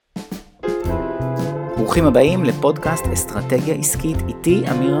ברוכים הבאים לפודקאסט אסטרטגיה עסקית איתי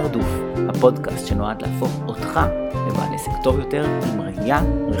אמיר ארדוף, הפודקאסט שנועד להפוך אותך לבעל עסק טוב יותר עם ראייה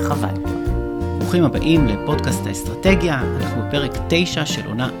רחבה יותר. ברוכים הבאים לפודקאסט האסטרטגיה, אנחנו בפרק 9 של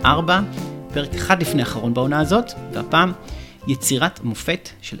עונה 4, פרק אחד לפני האחרון בעונה הזאת, והפעם יצירת מופת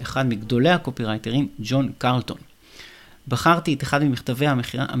של אחד מגדולי הקופירייטרים, ג'ון קרלטון. בחרתי את אחד ממכתבי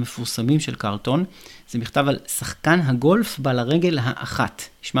המכירה המפורסמים של קרלטון, זה מכתב על שחקן הגולף בעל הרגל האחת.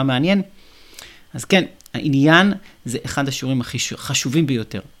 נשמע מעניין? אז כן, העניין זה אחד השיעורים הכי חשובים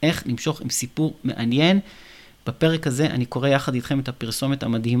ביותר. איך למשוך עם סיפור מעניין. בפרק הזה אני קורא יחד איתכם את הפרסומת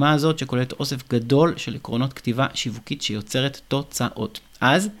המדהימה הזאת, שכוללת אוסף גדול של עקרונות כתיבה שיווקית שיוצרת תוצאות.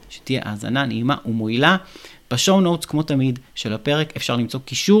 אז שתהיה האזנה נעימה ומועילה. בשואו נוטס, כמו תמיד, של הפרק אפשר למצוא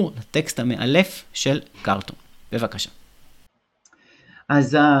קישור לטקסט המאלף של קרלטון. בבקשה.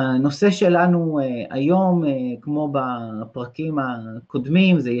 אז הנושא שלנו היום, כמו בפרקים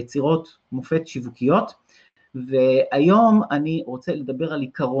הקודמים, זה יצירות מופת שיווקיות, והיום אני רוצה לדבר על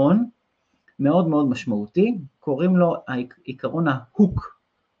עיקרון מאוד מאוד משמעותי, קוראים לו עיקרון ההוק.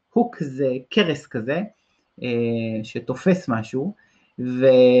 הוק זה קרס כזה, שתופס משהו,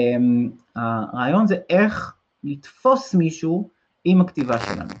 והרעיון זה איך לתפוס מישהו עם הכתיבה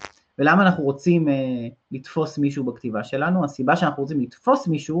שלנו. ולמה אנחנו רוצים לתפוס מישהו בכתיבה שלנו? הסיבה שאנחנו רוצים לתפוס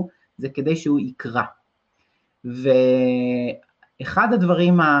מישהו זה כדי שהוא יקרא. ואחד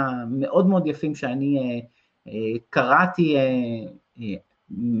הדברים המאוד מאוד יפים שאני קראתי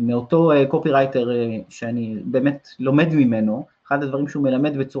מאותו קופירייטר שאני באמת לומד ממנו, אחד הדברים שהוא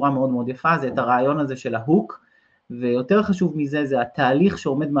מלמד בצורה מאוד מאוד יפה זה את הרעיון הזה של ההוק, ויותר חשוב מזה זה התהליך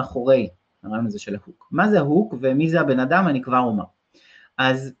שעומד מאחורי הרעיון הזה של ההוק. מה זה ההוק ומי זה הבן אדם? אני כבר אומר.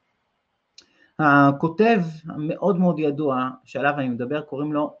 אז הכותב המאוד מאוד ידוע שעליו אני מדבר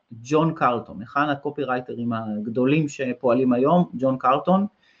קוראים לו ג'ון קרלטון, אחד הקופירייטרים הגדולים שפועלים היום, ג'ון קרלטון,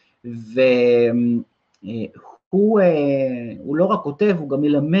 והוא לא רק כותב, הוא גם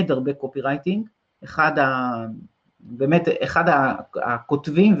מלמד הרבה קופירייטינג, באמת אחד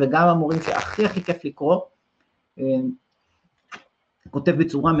הכותבים וגם המורים שהכי כיף לקרוא, כותב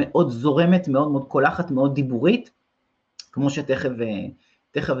בצורה מאוד זורמת, מאוד מאוד קולחת, מאוד דיבורית, כמו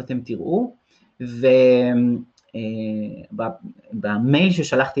שתכף אתם תראו, ובמייל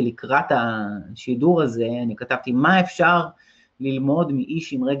ששלחתי לקראת השידור הזה, אני כתבתי מה אפשר ללמוד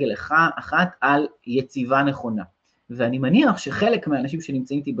מאיש עם רגל אחת על יציבה נכונה. ואני מניח שחלק מהאנשים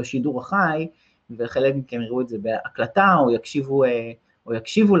שנמצאים איתי בשידור החי, וחלק מכם יראו את זה בהקלטה או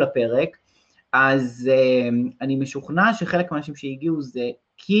יקשיבו לפרק, אז אני משוכנע שחלק מהאנשים שהגיעו זה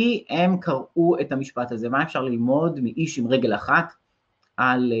כי הם קראו את המשפט הזה, מה אפשר ללמוד מאיש עם רגל אחת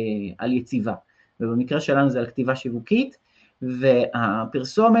על יציבה. ובמקרה שלנו זה על כתיבה שיווקית,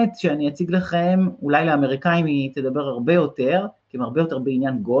 והפרסומת שאני אציג לכם, אולי לאמריקאים היא תדבר הרבה יותר, כי הם הרבה יותר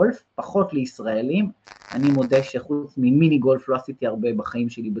בעניין גולף, פחות לישראלים, אני מודה שחוץ ממיני גולף לא עשיתי הרבה בחיים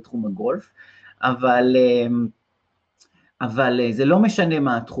שלי בתחום הגולף, אבל זה לא משנה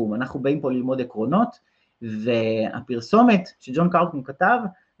מה התחום, אנחנו באים פה ללמוד עקרונות, והפרסומת שג'ון קרלטון כתב,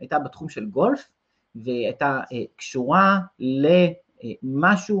 הייתה בתחום של גולף, והייתה קשורה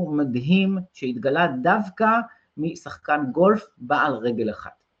משהו מדהים שהתגלה דווקא משחקן גולף בעל רגל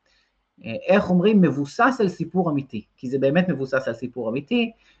אחת. איך אומרים? מבוסס על סיפור אמיתי, כי זה באמת מבוסס על סיפור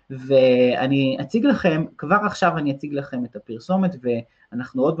אמיתי, ואני אציג לכם, כבר עכשיו אני אציג לכם את הפרסומת,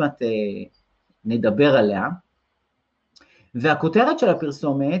 ואנחנו עוד מעט נדבר עליה, והכותרת של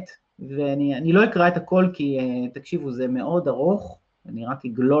הפרסומת, ואני לא אקרא את הכל כי תקשיבו זה מאוד ארוך, אני רק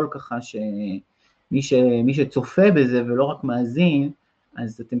אגלול ככה מי שצופה בזה ולא רק מאזין,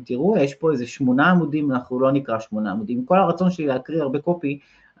 אז אתם תראו, יש פה איזה 8 עמודים, אנחנו לא נקרא 8 עמודים, כל הרצון שלי להקריא הרבה קופי,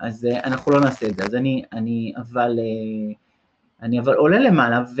 אז אנחנו לא נעשה את זה, אז אני אבל עולה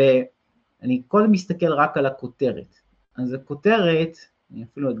למעלה, ואני קודם מסתכל רק על הכותרת, אז הכותרת, אני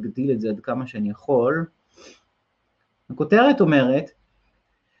אפילו אגדיל את זה עד כמה שאני יכול, הכותרת אומרת,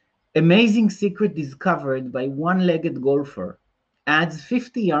 Amazing secret discovered by one-legged golfer, adds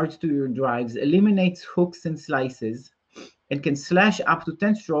 50 yards to your drives, eliminates hooks and slices, and can slash up to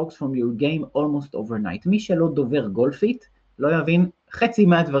 10 strokes from your game almost overnight. מי שלא דובר גולפית, לא יבין חצי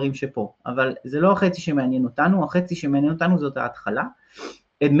מהדברים שפה, אבל זה לא החצי שמעניין אותנו, החצי שמעניין אותנו זאת ההתחלה.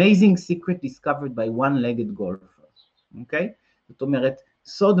 Amazing secret discovered by one-legged golfer. אוקיי? זאת אומרת,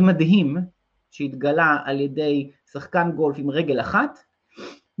 סוד מדהים שהתגלה על ידי שחקן גולף עם רגל אחת,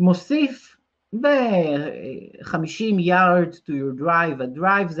 מוסיף ב-50 yards to your drive,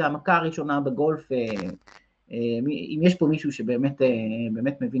 הדרייב זה המכה הראשונה בגולף, אם יש פה מישהו שבאמת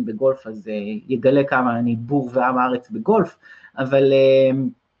מבין בגולף, אז יגלה כמה אני בור ועם הארץ בגולף,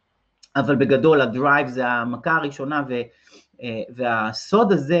 אבל בגדול הדרייב זה המכה הראשונה,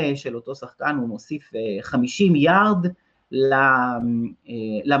 והסוד הזה של אותו שחקן, הוא מוסיף 50 יארד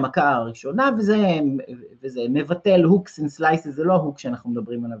למכה הראשונה, וזה מבטל הוקס and slices, זה לא ההוק שאנחנו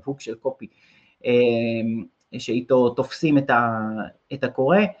מדברים עליו, הוק של קופי, שאיתו תופסים את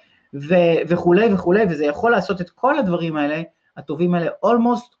הקורא, וכולי וכולי, וזה יכול לעשות את כל הדברים האלה, הטובים האלה,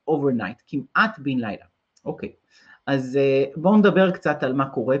 almost overnight, כמעט בן לילה. אוקיי, אז בואו נדבר קצת על מה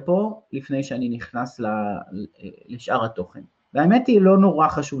קורה פה, לפני שאני נכנס לשאר התוכן. והאמת היא, לא נורא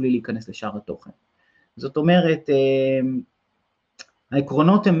חשוב לי להיכנס לשאר התוכן. זאת אומרת,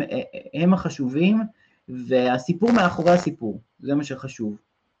 העקרונות הם החשובים, והסיפור מאחורי הסיפור, זה מה שחשוב.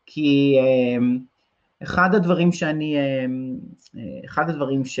 כי אחד הדברים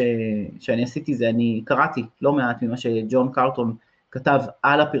שאני עשיתי זה, אני קראתי לא מעט ממה שג'ון קרלטון כתב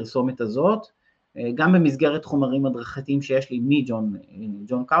על הפרסומת הזאת, גם במסגרת חומרים הדרכתיים שיש לי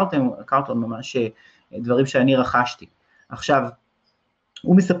מג'ון קרלטון, ממש דברים שאני רכשתי. עכשיו,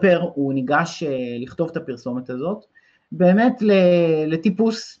 הוא מספר, הוא ניגש לכתוב את הפרסומת הזאת, באמת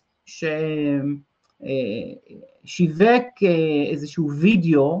לטיפוס ששיווק איזשהו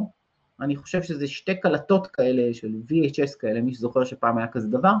וידאו, אני חושב שזה 2 קלטות כאלה של VHS כאלה, מי שזוכר שפעם היה כזה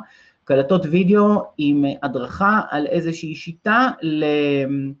דבר, קלטות וידאו עם הדרכה על איזושהי שיטה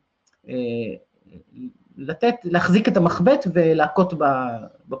להחזיק את המחבט ולהכות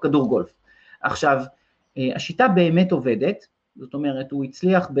בכדור גולף. עכשיו, השיטה באמת עובדת, זאת אומרת, הוא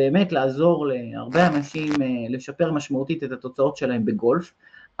הצליח באמת לעזור להרבה אנשים לשפר משמעותית את התוצאות שלהם בגולף,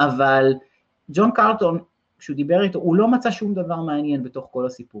 אבל ג'ון קרלטון, כשהוא דיבר איתו, הוא לא מצא שום דבר מעניין בתוך כל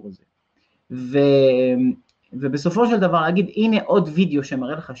הסיפור הזה. ובסופו של דבר להגיד, הנה עוד וידאו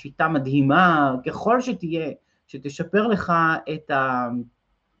שמראה לך שיטה מדהימה, ככל שתהיה, שתשפר לך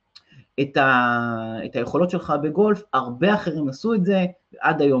את היכולות שלך בגולף, הרבה אחרים עשו את זה,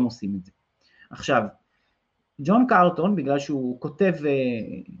 ועד היום עושים את זה. עכשיו, ג'ון קרלטון, בגלל שהוא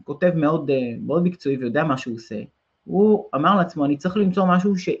כותב מאוד מקצועי ויודע מה שהוא עושה, הוא אמר לעצמו, אני צריך למצוא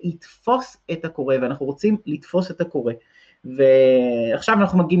משהו שיתפוס את הקורא, ואנחנו רוצים לתפוס את הקורא. ועכשיו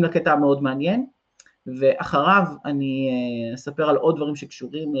אנחנו מגיעים לקטע המאוד מעניין, ואחריו אני אספר על עוד דברים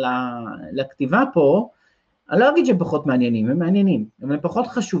שקשורים לכתיבה פה, אני לא אגיד שהם פחות מעניינים, הם מעניינים, אבל הם פחות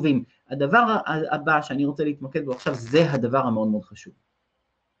חשובים. הדבר הבא שאני רוצה להתמקד בו עכשיו, זה הדבר המאוד מאוד חשוב.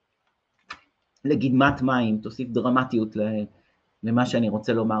 לגימת מים, תוסיף דרמטיות למה שאני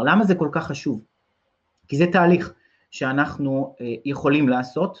רוצה לומר. למה זה כל כך חשוב? כי זה תהליך שאנחנו יכולים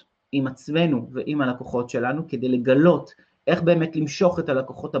לעשות עם עצמנו ועם הלקוחות שלנו, כדי לגלות איך באמת למשוך את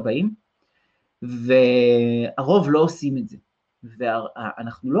הלקוחות הבאים, והרוב לא עושים את זה.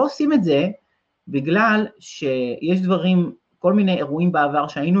 ואנחנו לא עושים את זה בגלל שיש דברים, כל מיני אירועים בעבר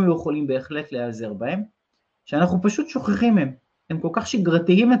שהיינו יכולים בהחלט להיעזר בהם, שאנחנו פשוט שוכחים מהם. הם כל כך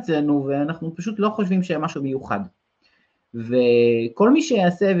שגרתיים אצלנו, ואנחנו פשוט לא חושבים שהם משהו מיוחד. וכל מי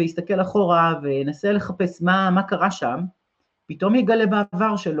שיעשה ויסתכל אחורה וינסה לחפש מה קרה שם, פתאום יגלה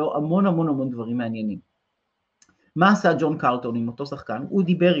בעבר שלו המון דברים מעניינים. מה עשה ג'ון קרלטון עם אותו שחקן? הוא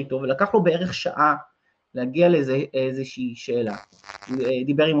דיבר איתו ולקח לו בערך שעה להגיע לאיזושהי שאלה. הוא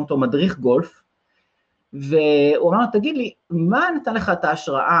דיבר עם אותו מדריך גולף, והוא אמר, תגיד לי, מה נתן לך את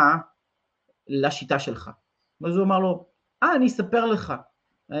ההשראה לשיטה שלך? אז הוא אמר לו, אני אספר לך,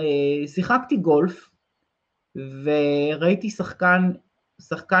 שיחקתי גולף, וראיתי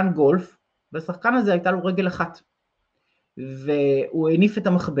שחקן גולף, והשחקן הזה הייתה לו רגל אחת, והוא הניף את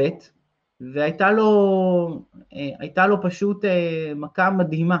המחבט, והייתה לו פשוט מכה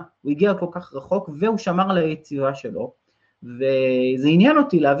מדהימה, הוא הגיע כל כך רחוק, והוא שמר על היציבה שלו, וזה עניין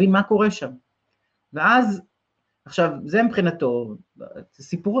אותי להבין מה קורה שם. ואז, עכשיו, זה מבחינתו, זה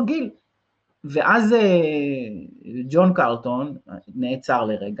סיפור רגיל, ואז ג'ון קרלטון נעצר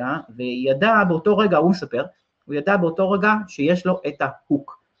לרגע, וידע באותו רגע, הוא מספר, הוא ידע באותו רגע שיש לו את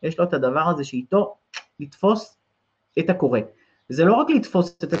ההוק, יש לו את הדבר הזה שאיתו לתפוס את הקורא. וזה לא רק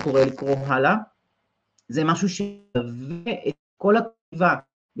לתפוס את הקורא, לקרוא הלאה, זה משהו שווה את כל הכתיבה,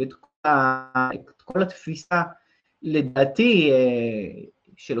 ואת כל התפיסה, לדעתי,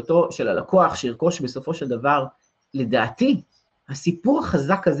 של הלקוח, שירכוש בסופו של דבר, לדעתי, הסיפור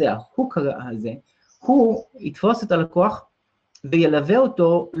החזק הזה, ההוק הזה, הוא יתפוס את הלקוח, וילווה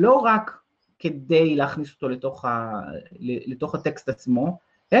אותו לא רק כדי להכניס אותו לתוך הטקסט עצמו,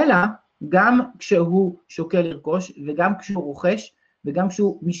 אלא גם כשהוא שוקל לרכוש, וגם כשהוא רוכש, וגם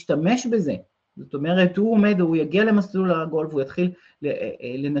כשהוא משתמש בזה. זאת אומרת, הוא יגיע למסלול הגולף, והוא יתחיל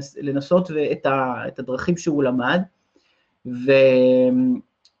לנסות את הדרכים שהוא למד,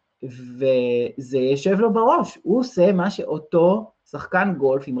 וזה ישב לו בראש. הוא עושה מה שאותו שחקן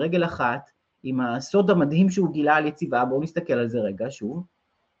גולף עם רגל אחת, עם הסוד המדהים שהוא גילה על יציבה, בואו נסתכל על זה רגע שוב,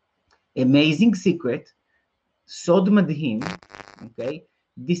 amazing secret, סוד מדהים, אוקיי?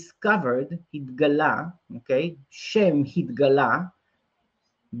 discovered, התגלה, אוקיי? שם התגלה,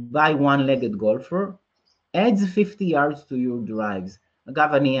 by one-legged golfer, adds 50 yards to your drives. אגב,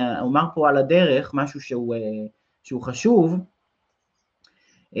 אני אומר פה על הדרך משהו שהוא חשוב,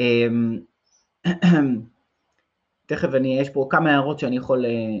 תכף יש פה כמה הערות שאני יכול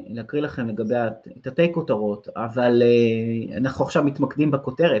להקריא לכם לגבי תתי כותרות, אבל אנחנו עכשיו מתמקדים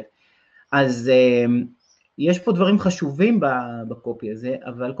בכותרת, אז יש פה דברים חשובים בקופי הזה,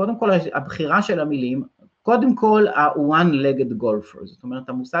 אבל קודם כל הבחירה של המילים, קודם כל ה-one-legged golfer, זאת אומרת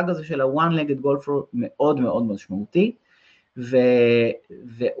המושג הזה של ה-one-legged golfer מאוד מאוד משמעותי,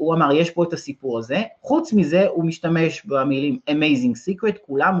 והוא אמר יש פה את הסיפור הזה, חוץ מזה הוא משתמש במילים amazing secret,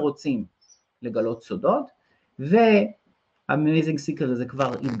 כולם רוצים לגלות סודות, וה-amazing secret הזה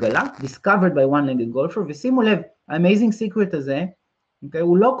כבר התגלה, discovered by one-legged golfer, ושימו לב, ה-amazing secret הזה, okay,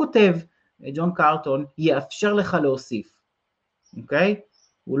 הוא לא כותב, ג'ון קרלטון, יאפשר לך להוסיף, אוקיי?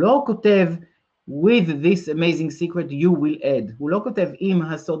 הוא לא כותב, with this amazing secret you will add, הוא לא כותב, עם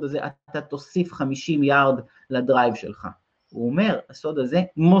הסוד הזה אתה תוסיף 50 יארד לדרייב שלך, הוא אומר, הסוד הזה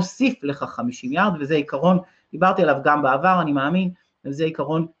מוסיף לך 50 יארד, וזה עיקרון, דיברתי עליו גם בעבר, אני מאמין, וזה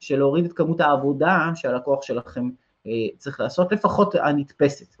עיקרון של להוריד את כמות העבודה שהלקוח שלכם צריך לעשות, לפחות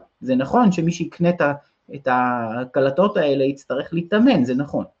הנתפסת. זה נכון שמי שיקנה את הקלטות האלה יצטרך להתאמן, זה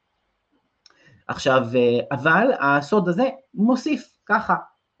נכון. עכשיו, אבל הסוד הזה מוסיף, ככה,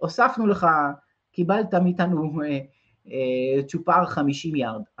 הוספנו לך, קיבלת מאיתנו צ'ופר 50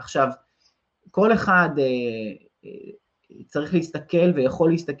 יארד. עכשיו, כל אחד צריך להסתכל ויכול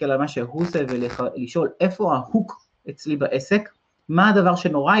להסתכל על מה שהוא עושה ולשאול איפה ההוק אצלי בעסק, מה הדבר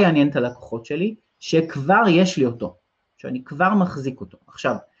שנורא יעניין את הלקוחות שלי, שכבר יש לי אותו, שאני כבר מחזיק אותו.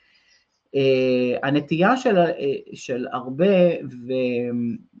 עכשיו, הנטייה של הרבה,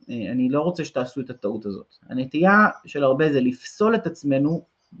 ואני לא רוצה שתעשו את הטעות הזאת, הנטייה של הרבה זה לפסול את עצמנו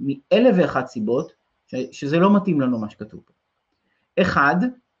מאלף ואחת סיבות, שזה לא מתאים לנו מה שכתוב פה. אחד,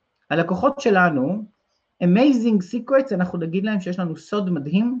 הלקוחות שלנו, amazing secrets, אנחנו נגיד להם שיש לנו סוד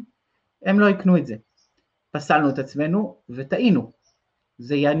מדהים, הם לא יקנו את זה. פסלנו את עצמנו וטעינו.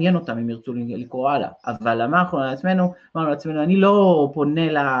 זה יעניין אותם אם ירצו לקרוא הלאה. אבל אמרנו לעצמנו, אני לא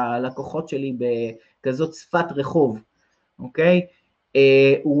פונה ללקוחות שלי בכזאת שפת רחוב, אוקיי?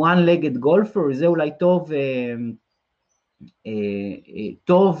 one-legged golfer, זה אולי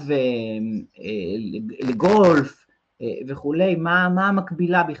טוב לגולף וכולי, מה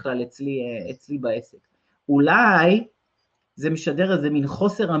המקבילה בכלל אצלי בעסק? אולי זה משדר איזה מין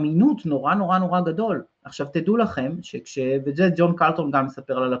חוסר אמינות נורא נורא נורא גדול. עכשיו תדעו לכם, וזה ג'ון קרלטון גם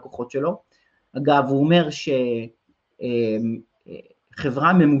מספר על הלקוחות שלו, אגב הוא אומר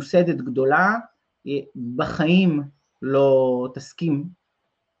שחברה ממוסדת גדולה, בחיים לא תסכים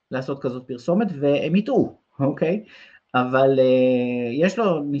לעשות כזאת פרסומת, והם יטעו, אוקיי? אבל יש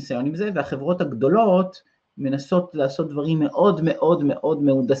לו ניסיון עם זה, והחברות הגדולות מנסות לעשות דברים מאוד מאוד מאוד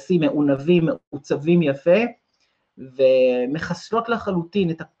מהודסים, מעונבים, מעוצבים יפה, ומחסלות לחלוטין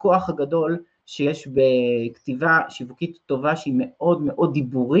את הכוח הגדול שיש בכתיבה שיווקית טובה שהיא מאוד מאוד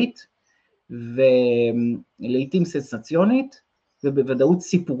דיבורית, ולעיתים סנסציונית, ובוודאות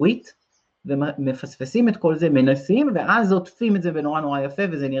סיפורית, ומפספסים את כל זה, מנסים, ואז עוטפים את זה ונורא נורא יפה,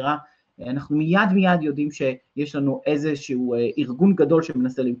 וזה נראה, אנחנו מיד יודעים שיש לנו איזשהו ארגון גדול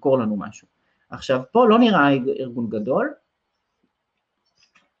שמנסה למכור לנו משהו. עכשיו, פה לא נראה ארגון גדול,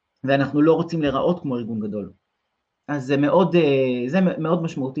 ואנחנו לא רוצים להיראות כמו ארגון גדול. אז זה מאוד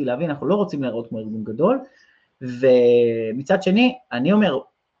משמעותי להבין, אנחנו לא רוצים להיראות כמו ארגון גדול, ומצד שני, אני אומר,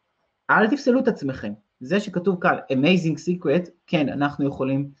 אל תפסלו את עצמכם. זה שכתוב כאן, amazing secret, כן, אנחנו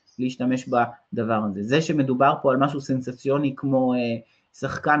יכולים להשתמש בדבר הזה. זה שמדובר פה על משהו סנסציוני כמו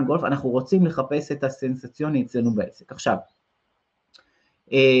שחקן גולף, אנחנו רוצים לחפש את הסנסציוני אצלנו בעסק. עכשיו,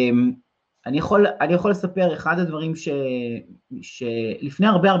 אני יכול לספר אחד הדברים שלפני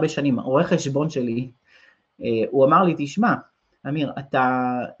הרבה שנים, עורך חשבון שלי, הוא אמר לי, תשמע, אמיר,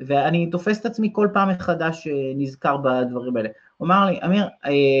 ואני תופס את עצמי כל פעם מחדש נזכר בדברים האלה, הוא אמר לי, אמיר,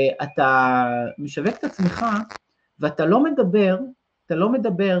 אתה משווק את עצמך, ואתה לא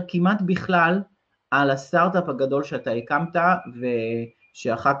מדבר כמעט בכלל על הסטארט-אפ הגדול שאתה הקמת,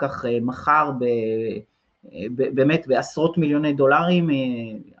 ושאחר כך מחר באמת בעשרות מיליוני דולרים,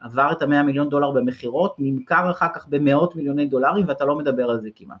 עבר את $100 מיליון במחירות, נמכר אחר כך במאות מיליוני דולרים, ואתה לא מדבר על זה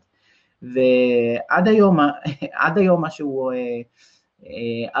כמעט. ועד היום מה שהוא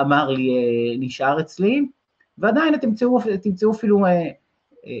אמר לי נשאר אצלי, ועדיין תמצאו אפילו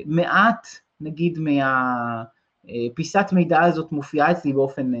מעט, נגיד, מהפיסת מידע הזאת מופיעה אצלי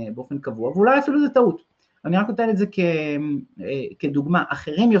באופן קבוע, ואולי אפילו זה טעות. אני רק נותן את זה כדוגמה,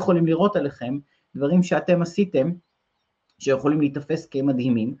 אחרים יכולים לראות עליכם, דברים שאתם עשיתם, שיכולים להתאפס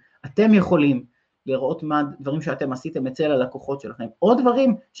כמדהימים, אתם יכולים לראות מה דברים שאתם עשיתם אצל הלקוחות שלכם, או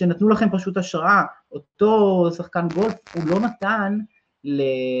דברים שנתנו לכם פשוט השראה. אותו שחקן גולף, הוא לא נתן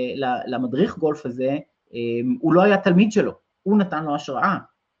למדריך גולף הזה, הוא לא היה תלמיד שלו, הוא נתן לו השראה,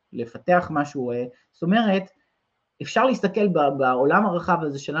 לפתח משהו, זאת אומרת, אפשר להסתכל בעולם הרחב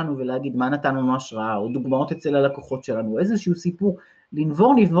הזה שלנו ולהגיד מה נתן לנו השראה, או דוגמאות אצל הלקוחות שלנו, איזשהו סיפור,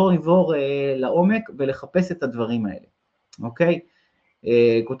 לנבור לעומק ולחפש את הדברים האלה, אוקיי?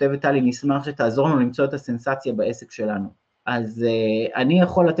 כותבת טלי, נשמח שתעזור לנו למצוא את הסנסציה בעסק שלנו. אז אני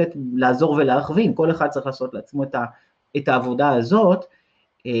יכול לעזור ולהכווין, כל אחד צריך לעשות לעצמו את העבודה הזאת.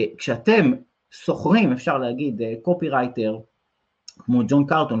 כשאתם סוחרים, אפשר להגיד, קופירייטר, כמו ג'ון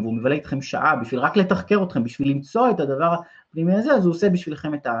קרלטון, והוא מבלה איתכם שעה בשביל רק לתחקר אתכם, בשביל למצוא את הדבר הפנימי הזה, אז הוא עושה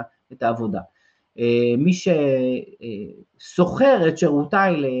בשבילכם את העבודה. מי שסוחר את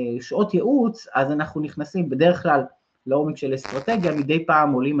שירותיי לשעות ייעוץ, אז אנחנו נכנסים בדרך כלל לעומק של אסטרטגיה, מדי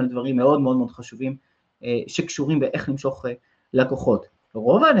פעם עולים על דברים מאוד מאוד מאוד חשובים, שקשורים באיך למשוך לקוחות.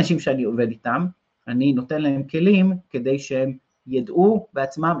 רוב האנשים שאני עובד איתם, אני נותן להם כלים, כדי שהם ידעו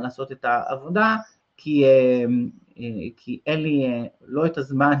בעצמם לעשות את העבודה, כי אין לי לא את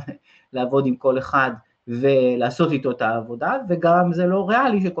הזמן לעבוד עם כל אחד, ולעשות איתו את העבודה, וגם זה לא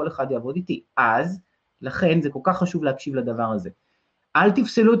ריאלי שכל אחד יעבוד איתי. אז, לכן זה כל כך חשוב להקשיב לדבר הזה. אל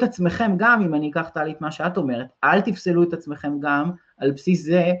תפסלו את עצמכם גם, אם אני אקח טלי את מה שאת אומרת, אל תפסלו את עצמכם גם על בסיס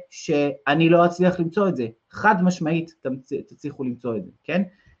זה שאני לא אצליח למצוא את זה. חד משמעית תצליחו למצוא את זה, כן?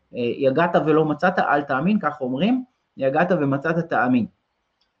 יגעת ולא מצאת, אל תאמין, כך אומרים, יגעת ומצאת תאמין.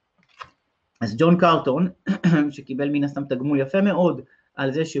 אז ג'ון קרלטון, שקיבל מן הסתם תגמול יפה מאוד,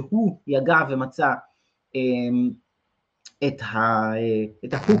 על זה שהוא יגע ומצא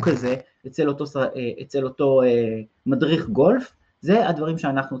את החוק הזה אצל אותו מדריך גולף, זה הדברים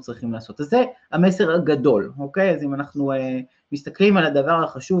שאנחנו צריכים לעשות. אז זה המסר הגדול, אוקיי? אז אם אנחנו מסתכלים על הדבר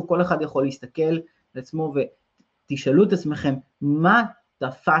החשוב, כל אחד יכול להסתכל לעצמו ותשאלו את עצמכם, מה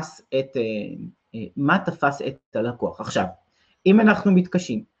תפס את הלקוח? עכשיו, אם אנחנו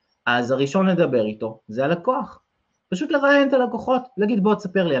מתקשים, אז הראשון לדבר איתו, זה הלקוח. פשוט לראיין את הלקוחות, להגיד בוא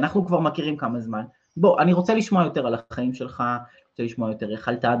תספר לי, אנחנו כבר מכירים כמה זמן, בוא, אני רוצה לשמוע יותר על החיים שלך, רוצה לשמוע יותר איך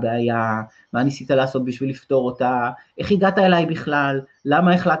עלתה הבעיה, מה ניסית לעשות בשביל לפתור אותה, איך הגעת אליי בכלל,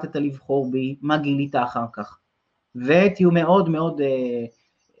 למה החלטת לבחור בי, מה גילית אחר כך. ותהיו מאוד מאוד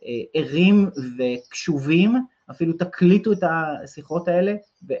ערים וקשובים, אפילו תקליטו את השיחות האלה,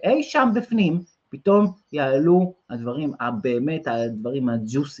 ואי שם בפנים, פתאום יעלו הדברים, באמת הדברים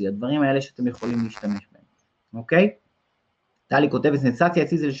הג'וסי, הדברים האלה שאתם יכולים להשתמש בהם, אוקיי? טלי כותבת, סנסציה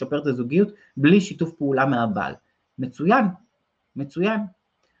אצלי זה לשפר את הזוגיות, בלי שיתוף פעולה מהבעל. מצוין, מצוין.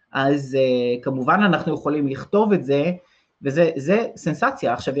 אז כמובן אנחנו יכולים לכתוב את זה, וזה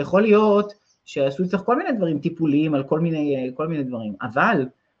סנסציה. עכשיו יכול להיות שעשו צריך כל מיני דברים טיפוליים על כל מיני דברים, אבל,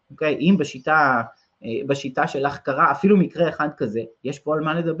 אוקיי, אם בשיטה שלך קרה, אפילו מקרה אחד כזה, יש פה על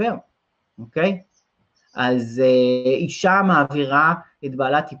מה לדבר, אוקיי? אז אישה מעבירה את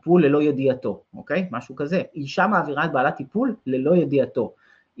בעלת טיפול ללא ידיעתו, אוקיי? משהו כזה. אישה מעבירה את בעלת טיפול ללא ידיעתו.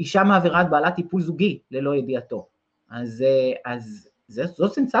 אישה מעבירה את בעלת טיפול זוגי ללא ידיעתו. אז זו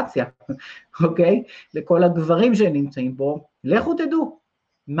סנסציה, אוקיי? לכל הגברים שנמצאים פה, לכו תדעו.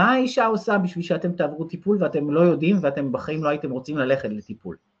 מה האישה עושה בשביל שאתם תעברו טיפול ואתם לא יודעים ואתם בחיים לא הייתם רוצים ללכת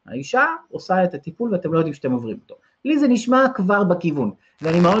לטיפול? האישה עושה את הטיפול ואתם לא יודעים שאתם עוברים אותו. לי זה נשמע כבר בכיוון,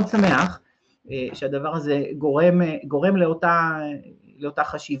 ואני מאוד שמח שהדבר הזה גורם לאותה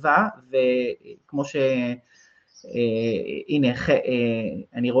חשיבה, וכמו הנה,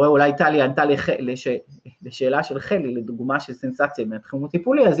 אני רואה אולי טלי ענתה לשאלה של חלי, לדוגמה של סנסציה מהתחום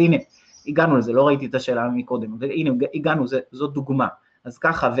הטיפולי, אז הנה, הגענו לזה, לא ראיתי את השאלה מקודם, הנה, הגענו, זאת דוגמה. אז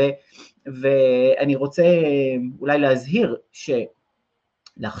ככה, ואני רוצה אולי להזהיר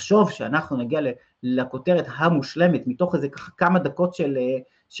לחשוב שאנחנו נגיע לכותרת המושלמת, מתוך איזה כמה דקות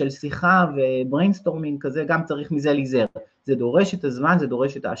של שיחה ובריינסטורמינג כזה, גם צריך מזה להיזהר. זה דורש את הזמן, זה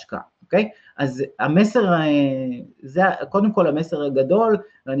דורש את ההשקעה, אוקיי? אז המסר, זה קודם כל המסר הגדול,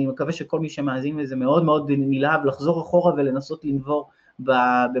 ואני מקווה שכל מי שמאזין לזה מאוד מאוד נלהב לחזור אחורה ולנסות לנבור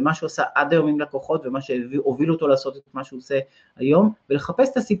במה שהוא עושה עד היום עם לקוחות, ומה שהוביל אותו לעשות את מה שהוא עושה היום, ולחפש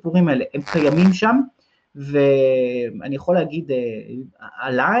את הסיפורים האלה, הם קיימים שם, ואני יכול להגיד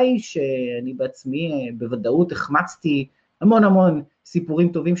עליי שאני בעצמי בוודאות החמצתי המון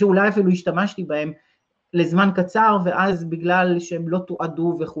סיפורים טובים שאולי אפילו השתמשתי בהם לזמן קצר, ואז בגלל שהם לא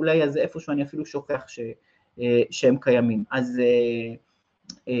תועדו וכולי, אז איפשהו אני אפילו שוכח שהם קיימים.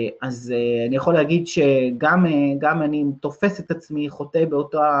 אז אני יכול להגיד שגם אני תופס את עצמי חוטא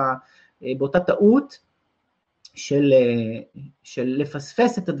באותה טעות, של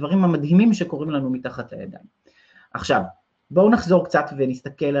לפספס את הדברים המדהימים שקורים לנו מתחת לידיים. עכשיו, בואו נחזור קצת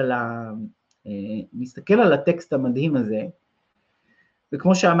ונסתכל על הטקסט המדהים הזה,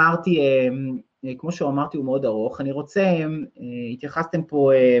 וכמו שאמרתי, הוא מאוד ארוך. אני רוצה, התייחסתם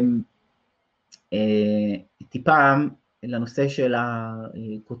פה טיפה לנושא של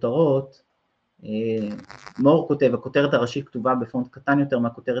הכותרות. מור כותב, הכותרת הראשית כתובה בפונט קטן יותר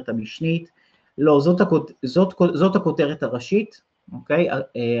מהכותרת המשנית. לא, זאת הכותרת הראשית, אוקיי?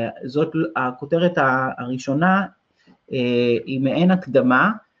 זאת הכותרת הראשונה, היא מעין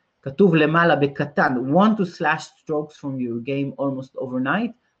הקדמה, כתוב למעלה בקטן, want to slash strokes from your game almost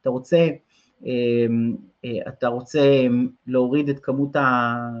overnight, אתה רוצה להוריד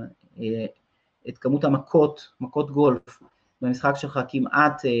את כמות מכות גולף במשחק שלך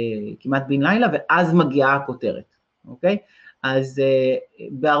כמעט בן לילה, ואז מגיעה הכותרת, אוקיי? אז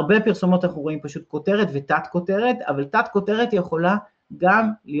בהרבה פרסומות אנחנו רואים פשוט כותרת ותת כותרת, אבל תת כותרת יכולה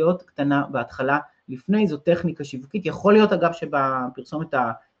גם להיות קטנה בהתחלה, לפני זו טכניקה שיווקית, יכול להיות אגב שבפרסומת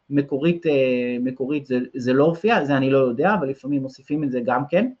המקורית זה לא הופיע, זה אני לא יודע, אבל לפעמים מוסיפים את זה גם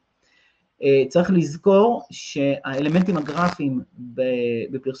כן. צריך לזכור שהאלמנטים הגרפיים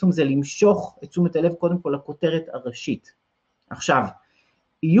בפרסום זה למשוך את תשומת הלב קודם כל לכותרת הראשית. עכשיו,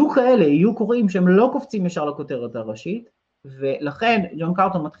 יהיו קוראים שהם לא קופצים ישר לכותרת הראשית, ולכן ג'ון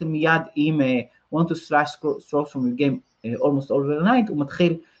קרלטון מתחיל מיד עם want to slash strokes from your game almost overnight, הוא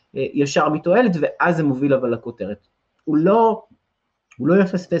מתחיל ישר מתועלת, ואז זה מוביל אבל לכותרת. הוא לא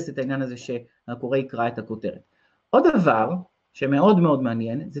יפספס את העניין הזה שהקורא יקרא את הכותרת. עוד דבר שמאוד מאוד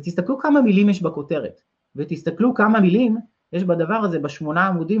מעניין, זה תסתכלו כמה מילים יש בכותרת, ותסתכלו כמה מילים יש בדבר הזה, ב8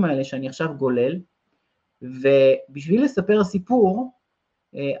 עמודים האלה שאני עכשיו גולל, ובשביל לספר סיפור,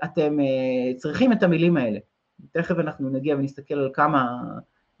 אתם צריכים את המילים האלה. תכף אנחנו נגיע ונסתכל על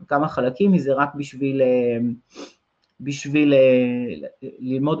כמה חלקים מזה, רק בשביל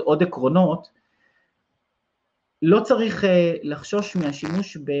ללמוד עוד עקרונות. לא צריך לחשוש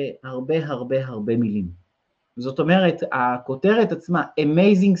מהשימוש בהרבה מילים. זאת אומרת, הכותרת עצמה,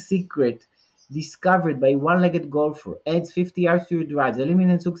 amazing secret discovered by one-legged golfer, adds 50 yards to your drives,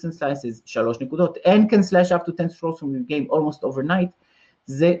 eliminates hooks and slices, 3 נקודות, and can slash up to 10 strokes from your game almost overnight,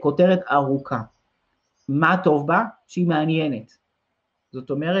 זה כותרת ארוכה. מה טוב בה? שהיא מעניינת. זאת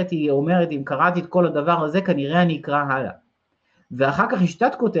אומרת, היא אומרת, אם קראתי את כל הדבר הזה, כנראה אני אקרא הלאה. ואחר כך יש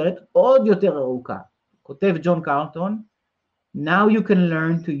תת כותרת עוד יותר ארוכה. כותב ג'ון קרלטון, now you can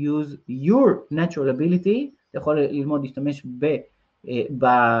learn to use your natural ability, אתה יכול ללמוד להשתמש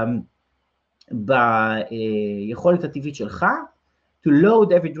ביכולת הטבעית שלך, to load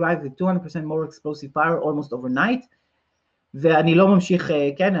every drive with 200% more explosive power almost overnight, ואני לא ממשיך,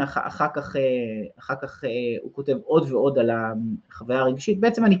 כן, אחר כך הוא כותב עוד ועוד על החוויה הרגשית,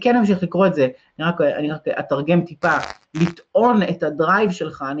 בעצם אני כן אמשיך לקרוא את זה, אני רק אתרגם טיפה, לטעון את הדרייב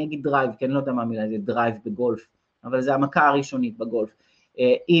שלך, אני אגיד דרייב, כי אני לא יודע מה המילה, זה דרייב בגולף, אבל זה המכה הראשונית בגולף,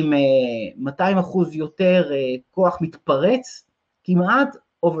 עם 200% יותר כוח מתפרץ, כמעט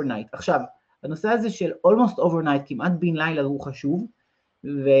overnight. עכשיו, הנושא הזה של almost overnight, כמעט בן לילה הוא חשוב,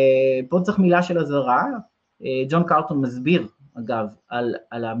 ופה צריך מילה של הזרה, ג'ון קרלטון מסביר, אגב,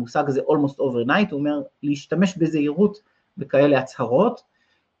 על המושג הזה almost overnight, הוא אומר להשתמש בזהירות בכאלה הצהרות,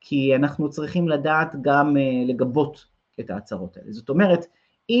 כי אנחנו צריכים לדעת גם לגבות את ההצהרות האלה. זאת אומרת,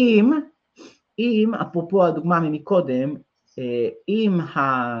 אם אפרופו הדוגמה ממקודם, אם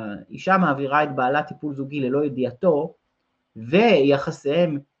האישה מעבירה את בעלה טיפול זוגי ללא ידיעתו,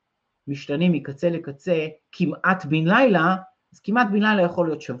 ויחסיהם משתנים מקצה לקצה כמעט בן לילה, אז כמעט בן לילה יכול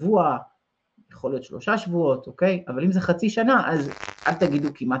להיות שבוע, יכול להיות 3 שבועות, אוקיי? אבל אם זה חצי שנה, אז אל תגידו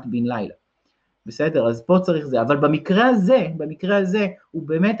כמעט בן לילה. בסדר, אז פה צריך זה. אבל במקרה הזה, הוא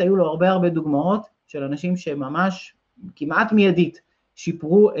באמת היו לו הרבה דוגמאות של אנשים שממש כמעט מיידית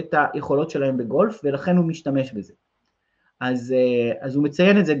שיפרו את היכולות שלהם בגולף, ולכן הוא משתמש בזה. אז הוא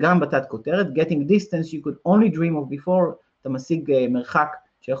מציין את זה גם בתת כותרת, getting distance you could only dream of before, אתה משיג מרחק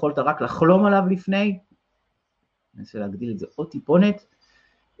שיכולת רק לחלום עליו לפני, אני אנסה להגדיל את זה עוד טיפונת,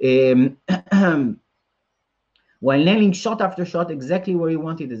 while nailing shot after shot exactly where you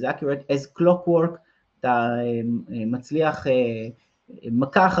want it is accurate as clockwork, אתה מצליח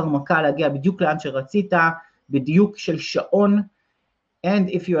מכה אחר מכה להגיע בדיוק לאן שרצית, בדיוק של שעון, and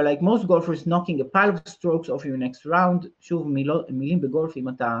if you are like most golfers knocking a pile of strokes off your next round, שוב מילים בגולף,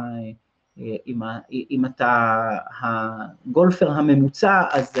 אם אתה הגולפר הממוצע,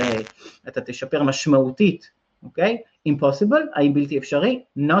 אז אתה תשפר משמעותית, אוקיי? Impossible, האם בלתי אפשרי?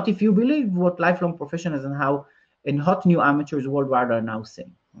 Not if you believe what lifelong professionals and hot new amateurs worldwide are now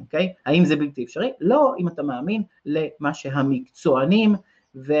saying, אוקיי? האם זה בלתי אפשרי? לא, אם אתה מאמין למה שהמקצוענים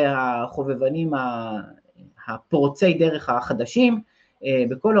והחובבנים הפורצי דרך החדשים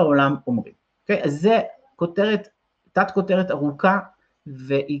בכל העולם אומרים. Okay? אז זה כותרת, תת כותרת ארוכה,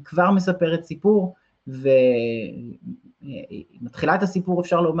 והיא כבר מספרת סיפור, ומתחילה את הסיפור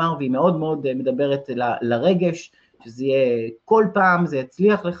אפשר לומר, והיא מאוד מאוד מדברת לרגש, שזה יהיה כל פעם, זה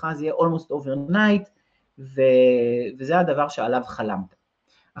יצליח לך, זה יהיה almost overnight, וזה הדבר שעליו חלמת.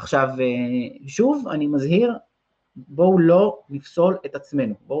 עכשיו, שוב, אני מזהיר, בואו לא נפסול את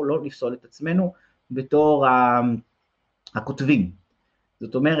עצמנו, בתור הכותבים.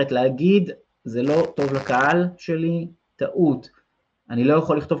 זאת אומרת, להגיד, זה לא טוב לקהל שלי, טעות. אני לא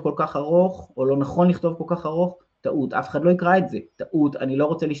יכול לכתוב כל כך ארוך, או לא נכון לכתוב כל כך ארוך, טעות. אף אחד לא יקרא את זה, טעות. אני לא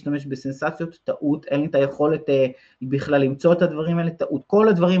רוצה להשתמש בסנסציות, טעות. אין לי את היכולת בכלל למצוא את הדברים האלה, טעות. כל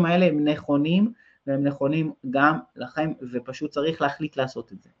הדברים האלה הם נכונים, והם נכונים גם לכם, ופשוט צריך להחליט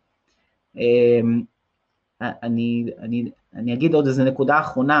לעשות את זה. אני אגיד עוד איזו נקודה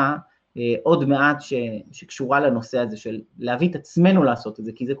אחרונה, עוד מעט שקשורה לנושא הזה של להביא את עצמנו לעשות את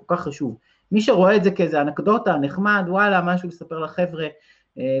זה, כי זה כל כך חשוב. מי שרואה את זה כאיזה אנקדוטה, נחמד, וואלה, משהו לספר לחבר'ה,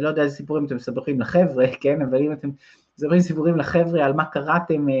 לא יודע איזה סיפורים אתם מספרים לחבר'ה, כן, אבל אם אתם מספרים סיפורים לחבר'ה על מה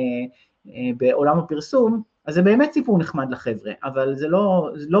קראתם בעולם הפרסום, אז זה באמת סיפור נחמד לחבר'ה, אבל זה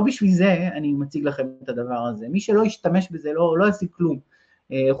לא בשביל זה אני מציג לכם את הדבר הזה. מי שלא ישתמש בזה לא יעשה כלום,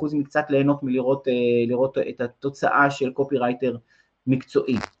 חוץ מקצת ליהנות לראות את התוצאה של קופירייטר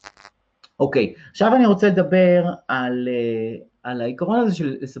מקצועי. אוקיי, עכשיו אני רוצה לדבר על העיקרון הזה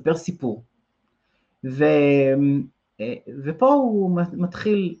של לספר סיפור. ופה הוא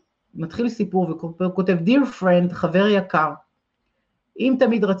מתחיל סיפור וכותב, Dear friend, חבר יקר, אם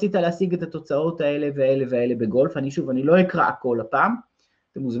תמיד רצית להשיג את התוצאות האלה ואלה ואלה בגולף, אני לא אקרא הכל הפעם,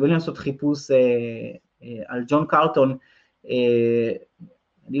 אתם מוזמנים לעשות חיפוש על ג'ון קרלטון,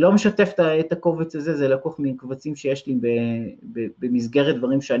 אני לא משתף את הקובץ הזה, זה לקוח מקבצים שיש לי במסגרת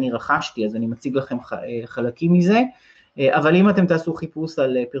דברים שאני רכשתי, אז אני מציג לכם חלקים מזה, אבל אם אתם תעשו חיפוש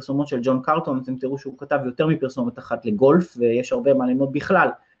על פרסומות של ג'ון קרלטון, אתם תראו שהוא כתב יותר מפרסומת אחת לגולף, ויש הרבה מה ללמוד בכלל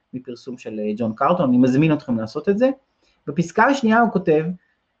מפרסום של ג'ון קרלטון, אני מזמין אתכם לעשות את זה. בפסקה השנייה הוא כותב,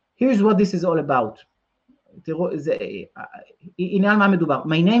 Here's what this is all about. תראו, הנה על מה מדובר.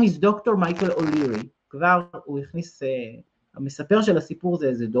 My name is Dr. Michael O'Leary. כבר הוא הכניס, המספר של הסיפור זה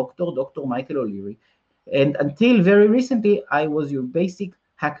איזה דוקטור מייקל אולירי. And until very recently I was your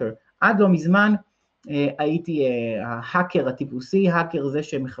basic hacker. עד לא מזמן הייתי ההאקר הטיפוסי, האקר זה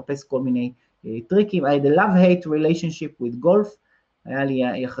שמחפש כל מיני טריקים. I had a love-hate relationship with golf. היה לי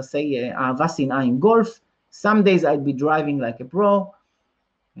יחסי אהבה שנאה עם גולף. Some days I'd be driving like a pro,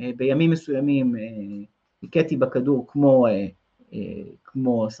 בימים מסוימים הכיתי בכדור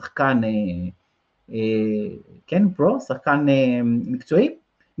כמו שחקן, כן, פרו, שחקן מקצועי,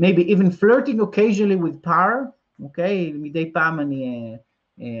 maybe even flirting occasionally with par, אוקיי, מדי פעם אני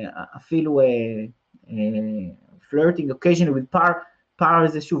אפילו flirting occasionally with par, par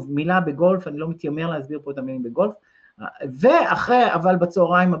זה שוב מילה בגולף, אני לא מתיימר להסביר פה את המילים בגולף, אבל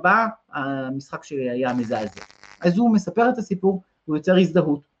בצהריים הבא, המשחק שלי היה מזעזע. אז הוא מספר את הסיפור, הוא יוצר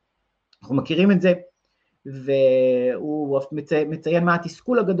הזדהות. אנחנו מכירים את זה, והוא מציין מה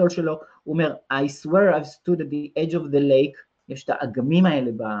התסכול הגדול שלו, הוא אומר, I swear I've stood at the edge of the lake, יש את האגמים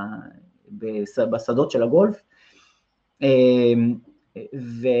האלה בשדות של הגולף,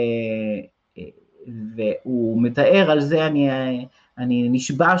 והוא מתאר על זה, אני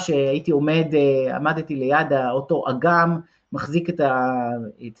נשבע שהייתי עמדתי ליד אותו אגם, מחזיק את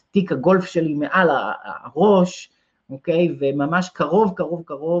תיק הגולף שלי מעל הראש, אוקיי, וממש קרוב,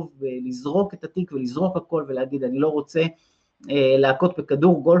 לזרוק את התיק ולזרוק הכל ולהגיד, אני לא רוצה להכות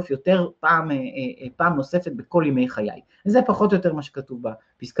בכדור גולף יותר פעם נוספת בכל ימי חיי. זה פחות או יותר מה שכתוב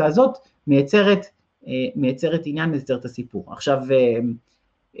בפסקה הזאת, מייצרת עניין, מייצרת הסיפור. עכשיו,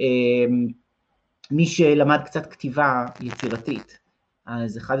 מי שלמד קצת כתיבה יצירתית,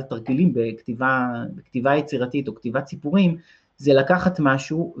 אז אחד התרגילים בכתיבה יצירתית או כתיבת סיפורים, זה לקחת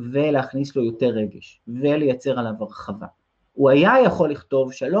משהו ולהכניס לו יותר רגש, ולייצר עליו הרחבה. הוא היה יכול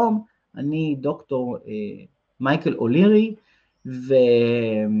לכתוב, שלום, אני דוקטור מייקל אולירי,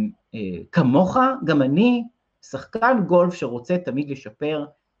 וכמוך, גם אני, שחקן גולף שרוצה תמיד לשפר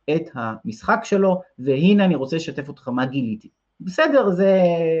את המשחק שלו, והנה אני רוצה לשתף אותך מה גיליתי. בסדר, זה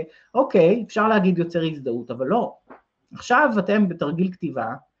אוקיי, אפשר להגיד יוצר הזדהות, אבל לא. עכשיו אתם בתרגיל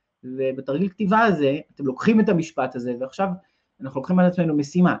כתיבה, ובתרגיל כתיבה הזה, אתם לוקחים את המשפט הזה, ועכשיו אנחנו לוקחים על עצמנו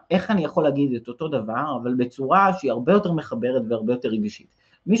משימה, איך אני יכול להגיד את אותו דבר, אבל בצורה שהיא הרבה יותר מחברת והרבה יותר רגשית.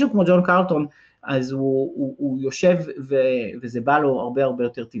 מישהו כמו ג'ון קרלטון, אז הוא יושב וזה בא לו הרבה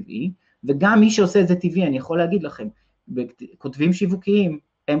יותר טבעי, וגם מי שעושה את זה טבעי, אני יכול להגיד לכם, כותבים שיווקיים,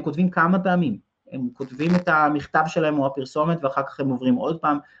 הם כותבים כמה פעמים, הם כותבים את המכתב שלהם או הפרסומת, ואחר כך הם עוברים עוד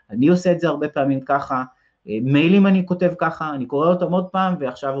פעם, אני עושה את זה הרבה פעמים ככה, מיילים אני כותב ככה, אני קורא אותם עוד פעם,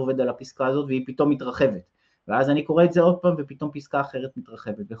 ועכשיו עובד על הפסקה הזאת, והיא פתאום מתרחבת. ואז אני קורא את זה עוד פעם, ופתאום פסקה אחרת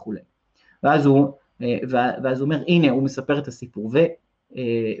מתרחבת וכו'. ואז הוא אומר, הנה, הוא מספר את הסיפור,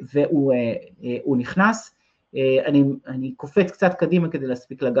 והוא נכנס, אני קופץ קצת קדימה כדי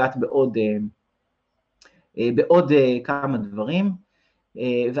להספיק לגעת בעוד כמה דברים,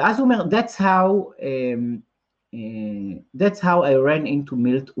 ואז הוא אומר, that's how I ran into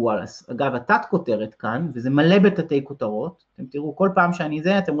Milt Wallace. אגב, התת כותרת כאן, וזה מלא בתתי כותרות, אתם תראו, כל פעם שאני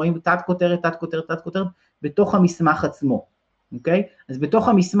זה, אתם רואים תת כותרת, תת כותרת, תת כותרת, בתוך המסמך עצמו, אוקיי? אז בתוך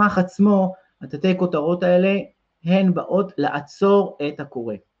המסמך עצמו, התתי כותרות האלה, הן באות לעצור את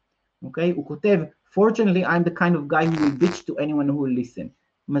הקורא, אוקיי? הוא כותב, fortunately I'm the kind of guy who will bitch to anyone who will listen.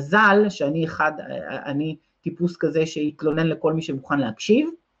 מזל שאני אני טיפוס כזה שיתלונן לכל מי שמוכן להקשיב,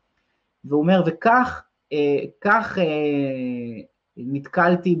 והוא אומר, וכך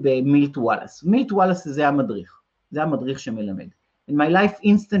נתקלתי במילט וואלאס. מילט וואלאס זה המדריך שמלמד. And my life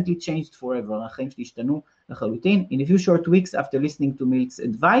instantly changed forever, החיים שלי השתנו לחלוטין. In a few short weeks after listening to Milt's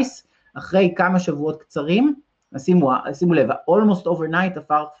advice, אחרי כמה שבועות קצרים, שימו לב, almost overnight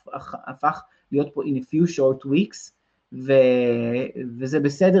הפך להיות פה in a few short weeks, וזה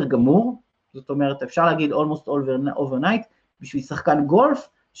בסדר גמור, זאת אומרת, אפשר להגיד almost overnight, בשביל שחקן גולף,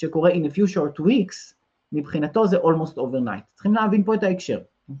 שקורא in a few short weeks, מבחינתו זה almost overnight. צריכים להבין פה את ההקשר,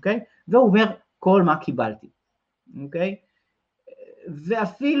 אוקיי? והוא אומר, כל מה קיבלתי, אוקיי?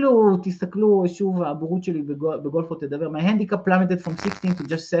 ואפילו, תסתכלו, שוב, הבורות שלי בגולפו תדבר, my handicap plummeted from 16 to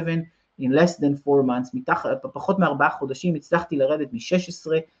just 7 in less than 4 months, פחות מ4 חודשים, הצלחתי לרדת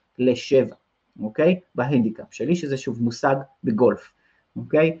מ-16 ל-7, אוקיי? בהנדיקאפ שלי, שזה שוב מושג בגולף,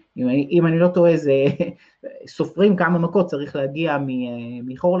 אוקיי? אם אני לא טועה, זה סופרים כמה מכות, צריך להגיע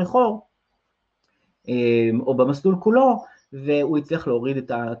מחור לחור, או במסלול כולו, והוא הצליח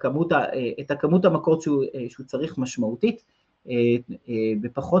להוריד את הכמות המכות שהוא צריך משמעותית,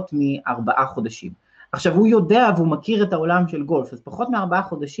 בפחות מ4 חודשים. עכשיו הוא יודע והוא מכיר את העולם של גולף, אז פחות מ4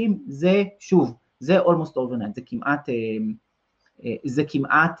 חודשים זה שוב, זה almost overnight, זה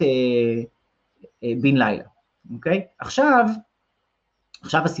כמעט בן לילה, אוקיי? עכשיו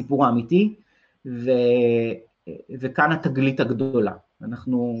הסיפור האמיתי, וכאן התגלית הגדולה.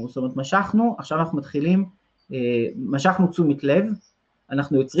 זאת אומרת, עכשיו אנחנו מתחילים, משכנו תשומת לב,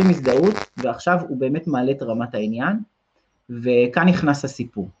 אנחנו יוצרים הזדהות, ועכשיו הוא באמת מעלה את רמת העניין, וכאן נכנס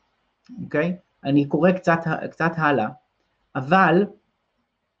הסיפור, אוקיי? אני קורא קצת הלאה, אבל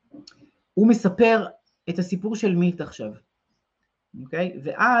הוא מספר את הסיפור של מילט עכשיו, אוקיי?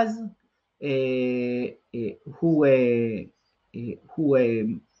 ואז הוא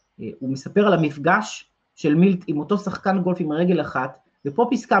מספר על המפגש של מילט עם אותו שחקן גולף עם רגל אחת, ופה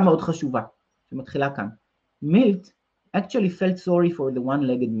פסקה מאוד חשובה, שמתחילה כאן. מילט actually felt sorry for the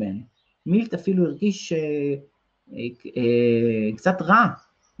one-legged man. מילט אפילו הרגיש קצת רע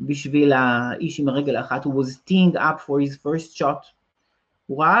בשביל האיש עם הרגל האחת, הוא was teeing up for his first shot,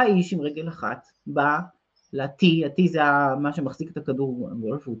 הוא ראה איש עם רגל אחת, בא לטי, הטי זה מה שמחזיק את הכדור,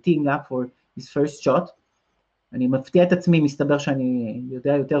 הוא teeing up for his first shot, אני מפתיע את עצמי, מסתבר שאני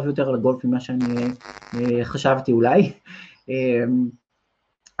יודע יותר ויותר על הגולף ממה שאני חשבתי אולי,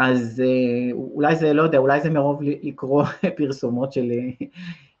 אז אולי זה, לא יודע, אולי זה מרוב לקרוא פרסומות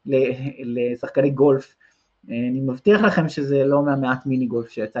לשחקני גולף, אני מבטיח לכם שזה לא מהמעט מיני גולף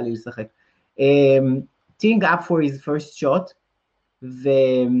שיצא לי לשחק. teeing up for his first shot,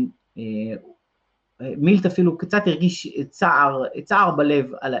 ומילט אפילו קצת הרגיש צער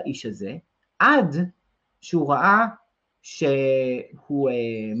בלב על האיש הזה, עד שהוא ראה שהוא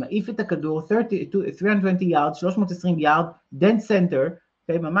מעיף את הכדור 320 יארד, 320 יארד, dead center,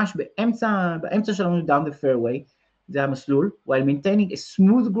 ממש באמצע שלנו down the fairway, זה המסלול, while maintaining a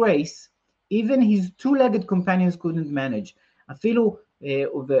smooth grace, even his two-legged companions couldn't manage. אפילו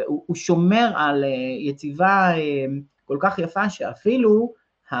הוא שומר על יציבה כל כך יפה, שאפילו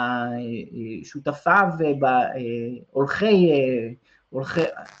השותפיו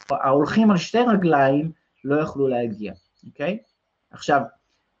ההולכים על 2 רגליים לא יכלו להגיע, אוקיי? עכשיו,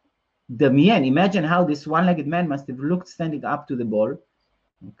 דמיין, imagine how this one-legged man must have looked standing up to the ball,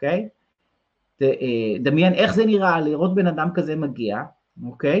 אוקיי? דמיין איך זה נראה לראות בן אדם כזה מגיע,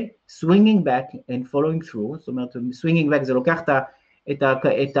 אוקיי? swinging back and following through, זאת אומרת, swinging back זה לוקח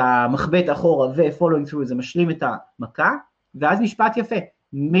את המחבט אחורה ו-following through, זה משלים את המכה, ואז משפט יפה,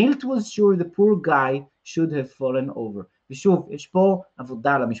 Milt was sure the poor guy should have fallen over. ושוב, יש פה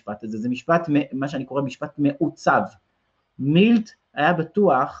עבודה על המשפט הזה, זה משפט, מה שאני קורא משפט מעוצב. מילט היה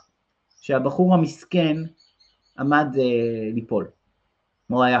בטוח שהבחור המסכן עמד ליפול,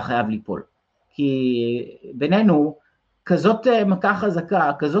 הוא היה חייב ליפול. כי בינינו, כזאת מכה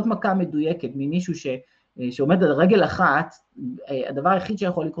חזקה, כזאת מכה מדויקת ממישהו שעומד על רגל אחת, הדבר היחיד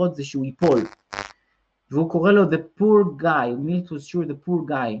שיכול לקרות זה שהוא ייפול. והוא קורא לו the poor guy, Milt was sure the poor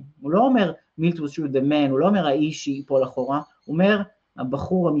guy. הוא לא אומר Milt was sure the man, הוא לא אומר האיש שיפול אחורה, הוא אומר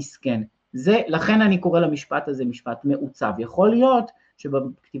הבחור המסכן. לכן אני קורא למשפט הזה משפט מעוצב. יכול להיות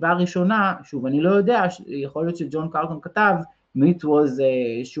שבכתיבה הראשונה, שוב אני לא יודע, יכול להיות שג'ון קרלטון כתב, Milt was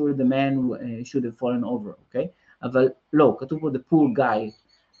sure the man should have fallen over, אוקיי? אבל לא, כתוב פה the poor guy.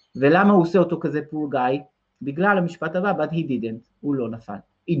 ולמה הוא עושה אותו כזה poor guy? בגלל המשפט הבא, but he didn't, הוא לא נפל.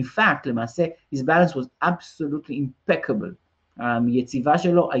 In fact, למעשה, his balance was absolutely impeccable. היציבה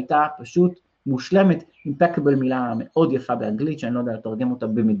שלו הייתה פשוט מושלמת, impeccable מילה מאוד יפה באנגלית, שאני לא יודע לתרגם אותה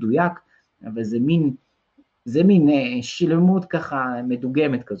במדויק, אבל זה מין שלמות ככה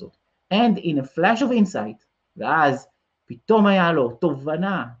מדוגמת כזאת. And in a flash of insight, ואז פתאום היה לו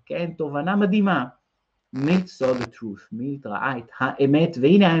תובנה, כן, תובנה מדהימה, מילט saw the truth, מילט ראה את האמת,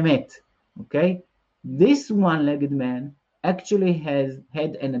 והנה האמת, אוקיי? This one-legged man actually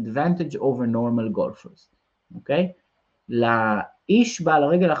had an advantage over normal golfers, אוקיי? לאיש בעל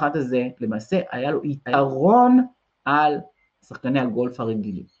הרגל אחת הזה, למעשה היה לו יתרון על שחקני הגולף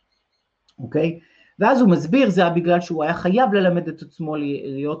הרגילים, אוקיי? ואז הוא מסביר, זה היה בגלל שהוא היה חייב ללמד את עצמו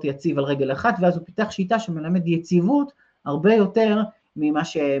להיות יציב על רגל אחת, ואז הוא פיתח שיטה שמלמד יציבות הרבה יותר ממה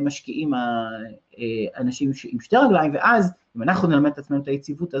שמשקיעים האנשים עם שתי רגליים, ואז אם אנחנו נלמד את עצמנו את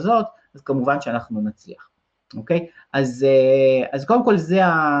היציבות הזאת, אז כמובן שאנחנו נצליח, אוקיי? אז קודם כל זה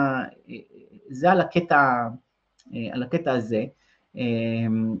על הקטע הזה,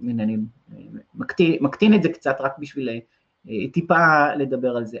 אני מקטין את זה קצת רק בשביל טיפה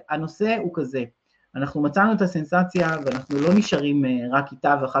לדבר על זה. הנושא הוא כזה, אנחנו מצאנו את הסנסציה ואנחנו לא נשארים רק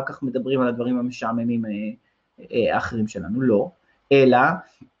איתה ואחר כך מדברים על הדברים המשעממים האחרים שלנו, לא, אלא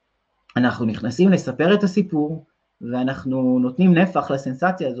אנחנו נכנסים לספר את הסיפור ואנחנו נותנים נפח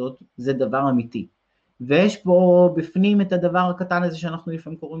לסנסציה הזאת, זה דבר אמיתי. ויש פה בפנים את הדבר הקטן הזה שאנחנו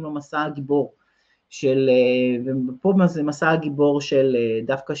לפעמים קוראים לו מסע הגיבור, ופה זה מסע הגיבור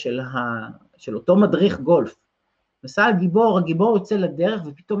דווקא של אותו מדריך גולף. מסע הגיבור יוצא לדרך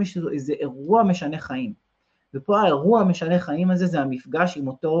ופתאום יש איזה אירוע משנה חיים. ופה האירוע משנה חיים הזה זה המפגש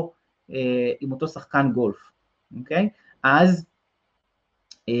עם אותו שחקן גולף. אוקיי? אז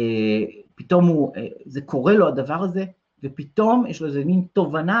פתאום זה קורה לו הדבר הזה, ופתאום יש לו איזה מין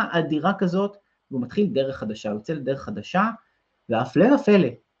תובנה אדירה כזאת, והוא מתחיל דרך חדשה, הוא יוצא לדרך חדשה, והפלא ופלא,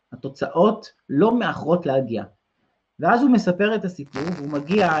 התוצאות לא מאחרות להגיע. ואז הוא מספר את הסיפור, והוא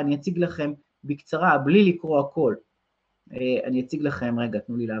מגיע, אני אציג לכם בקצרה, בלי לקרוא הכל, אני אציג לכם, רגע,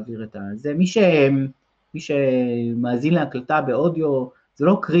 תנו לי להעביר את זה, מי שמאזין להקלטה באודיו, זה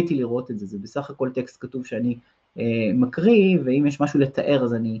לא קריטי לראות את זה, זה בסך הכל טקסט כתוב שאני מקריא, ואם יש משהו לתאר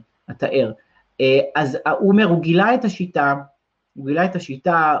אז אני אתאר. אז הוא אומר, הוא גילה את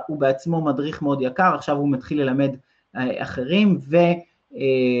השיטה, הוא בעצמו מדריך מאוד יקר, עכשיו הוא מתחיל ללמד אחרים,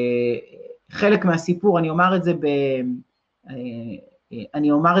 וחלק מהסיפור, אני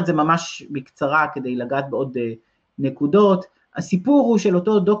אומר את זה ממש בקצרה, כדי לגעת בעוד נקודות. הסיפור הוא של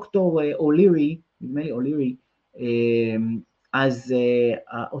אותו דוקטור אולירי, נדמה לי אולירי, אז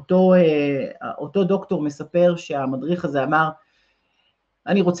אותו דוקטור מספר שהמדריך הזה אמר,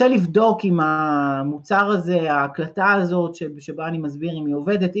 אני רוצה לבדוק אם המוצר הזה, ההקלטה הזאת שבה אני מסביר אם היא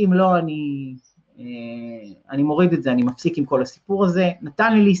עובדת, אם לא אני מוריד את זה, אני מפסיק עם כל הסיפור הזה.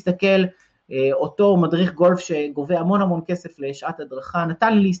 נתן לי להסתכל, אותו מדריך גולף שגובה המון כסף לשעת הדרכה,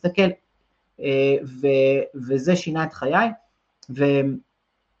 נתן לי להסתכל, וזה שינה את חיי,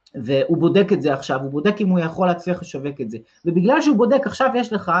 והוא בודק את זה עכשיו, הוא בודק אם הוא יכול להצליח לשווק את זה, ובגלל שהוא בודק, עכשיו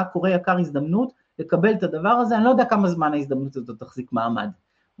יש לך, קורא יקר, הזדמנות לקבל את הדבר הזה, אני לא יודע כמה זמן ההזדמנות הזאת תחזיק מעמד,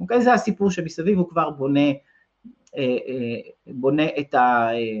 אוקיי? זה הסיפור שמסביב הוא כבר בונה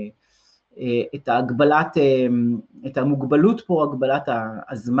את ההגבלת, את המוגבלות פה, הגבלת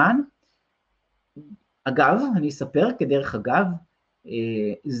הזמן. אגב, אני אספר כדרך אגב,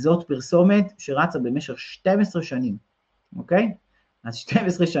 זאת פרסומת שרצה במשך 12 שנים, אוקיי? אז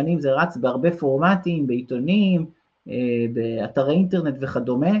 12 שנים זה רץ בהרבה פורמטים, בעיתונים, באתרי אינטרנט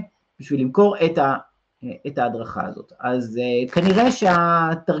וכדומה, בשביל למכור את ההדרכה הזאת. אז כנראה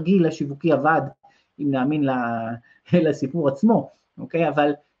שהתרגיל השיווקי עבד, אם נאמין לסיפור עצמו, אוקיי?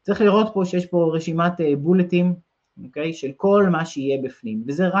 אבל צריך לראות פה שיש פה רשימת בולטים, אוקיי? של כל מה שיהיה בפנים,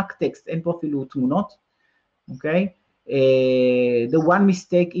 וזה רק טקסט, אין פה אפילו תמונות, אוקיי? The one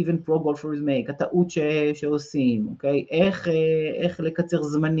mistake even pro golfers make, הטעות שעושים, אוקיי? איך לקצר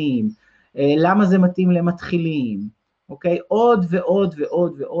זמנים, למה זה מתאים למתחילים, אוקיי? עוד ועוד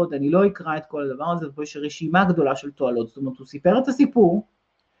ועוד ועוד, אני לא אקרא את כל הדבר הזה, פה יש רשימה גדולה של תועלות, זאת אומרת, הוא סיפר את הסיפור,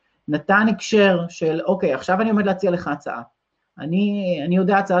 נתן הקשר של, אוקיי, עכשיו אני עומד להציע לך הצעה, אני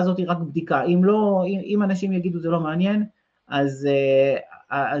יודע, ההצעה הזאת היא רק בדיקה, אם אנשים יגידו זה לא מעניין, אז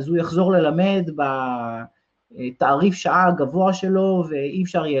הוא יחזור ללמד בתעריף שעה הגבוה שלו, ואי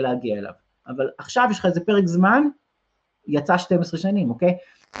אפשר יהיה להגיע אליו. אבל עכשיו יש לך איזה פרק זמן, יצא 12 שנים, אוקיי?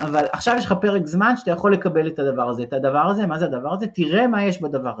 אבל עכשיו יש לך פרק זמן שאתה יכול לקבל את הדבר הזה. את הדבר הזה, מה זה הדבר הזה? תראה מה יש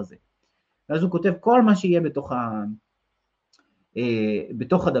בדבר הזה. ואז הוא כותב כל מה שיהיה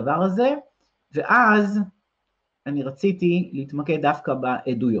בתוך הדבר הזה, ואז אני רציתי להתמקד דווקא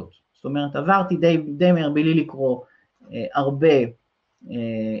בעדויות. זאת אומרת, עברתי די מהר בלי לקרוא הרבה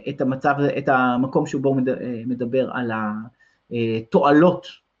את המקום שבו הוא מדבר על התועלות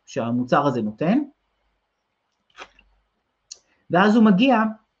שהמוצר הזה נותן, ואז הוא מגיע,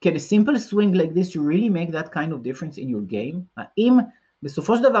 can a simple swing like this really make that kind of difference in your game? האם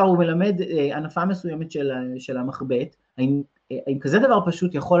בסופו של דבר הוא מלמד ענפה מסוימת של המחבט, האם כזה דבר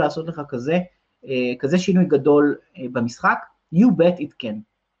פשוט יכול לעשות לך כזה שינוי גדול במשחק? You bet it can.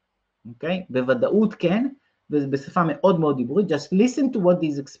 אוקיי? בוודאות כן, ובשפה מאוד מאוד דיבורית, just listen to what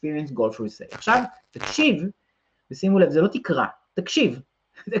these experienced golfers say. עכשיו, תקשיב, ושימו לב, זה לא תקרא, תקשיב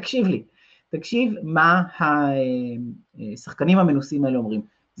לי. תקשיב מה השחקנים המנוסים האלה אומרים.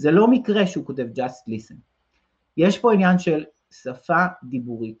 זה לא מקרה שהוא כותב just listen. יש פה עניין של שפה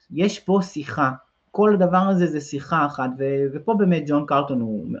דיבורית, יש פה שיחה, כל הדבר הזה זה שיחה אחת, ופה באמת ג'ון קרלטון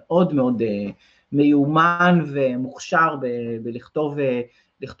הוא מאוד מאוד מיומן ומוכשר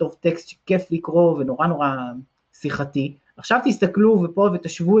לכתוב טקסט שכיף לקרוא ונורא נורא שיחתי. עכשיו תסתכלו ופה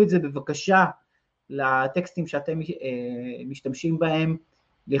ותשוו את זה בבקשה לטקסטים שאתם משתמשים בהם,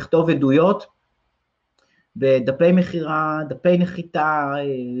 לכתוב עדויות בדפי מחירה, דפי נחיתה,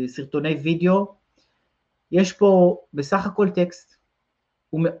 סרטוני וידאו. יש פה בסך הכל טקסט,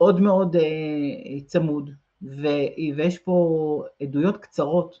 הוא מאוד מאוד צמוד, ויש פה עדויות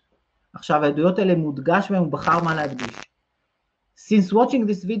קצרות. עכשיו העדויות האלה מודגש בהם, הוא בחר מה להדגיש. Since watching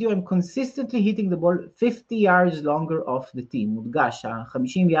this video, I'm consistently hitting the ball 50 yards longer off the tee. מודגש,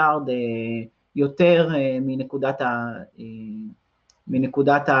 50 יארד יותר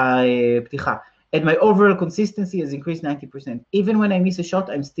מנקודת הפתיחה. And my overall consistency has increased 90%. Even when I miss a shot,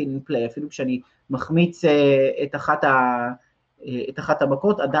 I'm still in play. אפילו כשאני מחמיץ את אחת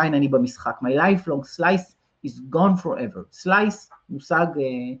המכות, עדיין אני במשחק. My lifelong slice is gone forever. Slice, מושג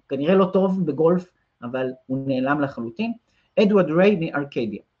כנראה לא טוב בגולף, אבל הוא נעלם לחלוטין. אדוארד ריי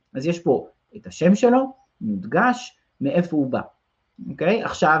מארקדיה. אז יש פה את השם שלו, מודגש, מאיפה הוא בא. אוקיי?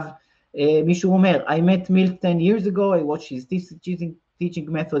 עכשיו, מישהו אומר, I met Milt 10 years ago, I watched his teaching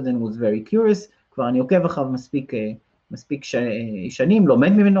methods and was very curious, כבר אני עוקב אחריו מספיק שנים, לומד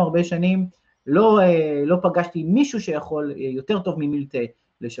ממנו הרבה שנים, לא פגשתי מישהו שיכול יותר טוב ממילט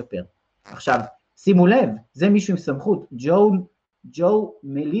לשפר. עכשיו, שימו לב, זה מישהו עם סמכות, ג'ו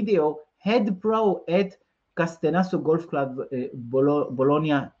מלידיו, Head Pro את קסטנסו גולף קלאב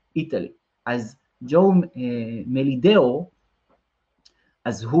בולוניה, איטלי. אז ג'ו מלידיו,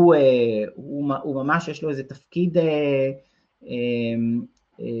 אז הוא ממש יש לו איזה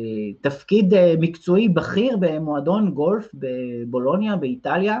תפקיד מקצועי בכיר במועדון גולף בבולוניה,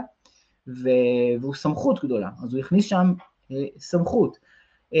 באיטליה, והוא סמכות גדולה, אז הוא הכניס שם סמכות.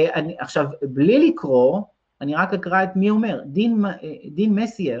 עכשיו, בלי לקרוא, אני רק אקרא את מי אומר, דין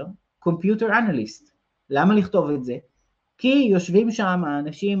מסייר, קומפיוטר אנליסט. למה לכתוב את זה? כי יושבים שם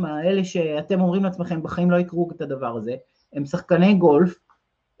האנשים האלה שאתם אומרים לעצמכם, בחיים לא יקרו את הדבר הזה, הם שחקני גולף,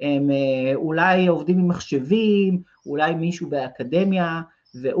 הם אולי עובדים עם מחשבים, אולי מישהו באקדמיה,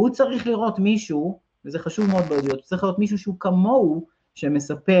 והוא צריך לראות מישהו, וזה חשוב מאוד בעדויות, הוא צריך לראות מישהו שהוא כמוהו,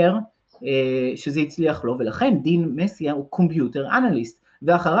 שמספר שזה הצליח לו, ולכן דין מסייר הוא קומפיוטר אנליסט,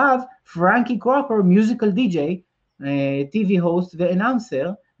 ואחריו פרנקי קרופר, מיוזיקל די-ג'יי, TV הוסט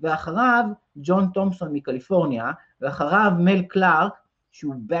ואנאונסר, ואחריו ג'ון תומפסון מקליפורניה, ואחריו מל קלארק,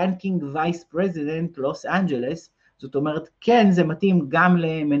 שהוא בנקינג וייס פרזידנט לוס אנג'לס, זאת אומרת, כן, זה מתאים גם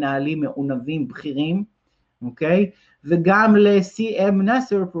למנהלים מעונבים בכירים, אוקיי? וגם ל-CM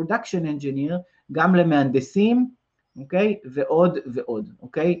נאסר, פרודקשן אנג'יניר, גם למהנדסים, אוקיי? ועוד ועוד,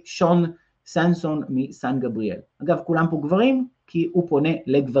 אוקיי? שון סנסון מסן גבריאל. אגב, כולם פה גברים, כי הוא פונה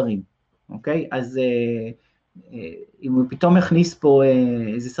לגברים, אוקיי? אז אם הוא פתאום הכניס פה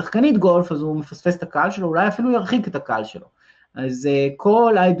איזה שחקנית גולף, אז הוא מפספס את הקהל שלו, אולי אפילו ירחיק את הקהל שלו. אז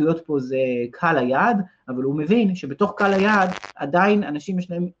כל העדויות פה זה קהל היעד, אבל הוא מבין שבתוך קהל היעד, עדיין אנשים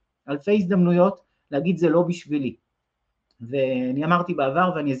יש להם אלפי הזדמנויות להגיד זה לא בשבילי. ואני אמרתי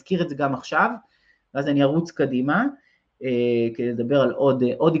בעבר, ואני אזכיר את זה גם עכשיו, ואז אני ארוץ קדימה, כדי לדבר על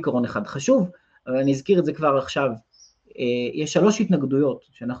עוד עיקרון אחד חשוב, אבל אני אזכיר את זה כבר עכשיו. יש 3 התנגדויות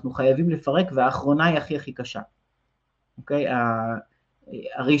שאנחנו חייבים לפרק, והאחרונה היא הכי קשה. אוקיי?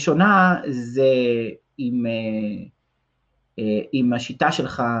 הראשונה זה עם אם השיטה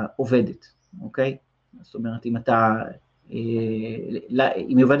שלך עובדת, אוקיי? זאת אומרת, אם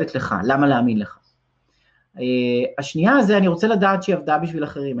היא עובדת לך, למה להאמין לך? השנייה זה, אני רוצה לדעת שהיא עבדה בשביל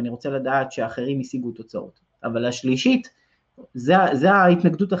אחרים, אני רוצה לדעת שאחרים השיגו תוצאות. אבל השלישית, זה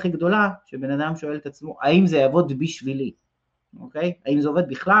ההתנגדות הכי גדולה, שבן אדם שואל את עצמו, האם זה יעבוד בשבילי? אוקיי? האם זה עובד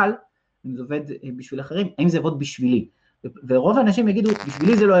בכלל? אם זה עובד בשביל אחרים, האם זה יעבוד בשבילי? ורוב האנשים יגידו,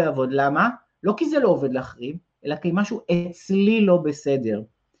 בשבילי זה לא יעבוד, למה? לא כי זה לא עובד לאחרים, אלא כי משהו אצלי לא בסדר.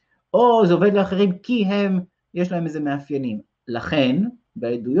 או זה עובד לאחרים כי יש להם איזה מאפיינים. לכן,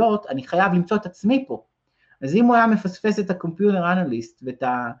 בעדויות, אני חייב למצוא את עצמי פה. אז אם הוא היה מפספס את הקומפיוטר אנליסט, ואת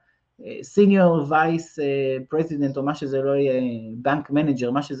ה-senior vice president, או מה שזה לא יהיה, בנק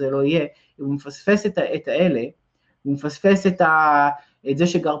מנג'ר, מה שזה לא יהיה, הוא מפספס את האלה, הוא מפספס את זה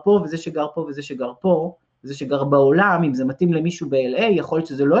שגר פה, וזה שגר פה, וזה שגר פה, וזה שגר בעולם, אם זה מתאים למישהו ב-LA, יכול להיות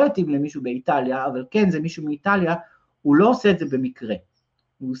שזה לא יתאים למישהו באיטליה, אבל כן, זה מישהו מאיטליה, הוא לא עושה את זה במקרה.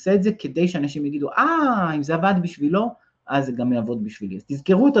 הוא עושה את זה כדי שאנשים יגידו, אם זה עבד בשבילו, אז זה גם יעבוד בשבילי. אז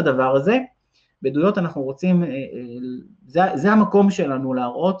תזכרו את הדבר הזה, בעדויות אנחנו רוצים, זה המקום שלנו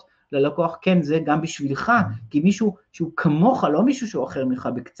להראות ללקוח, כן, זה גם בשבילך, כי מישהו שהוא כמוך, לא מישהו שהוא אחר ממך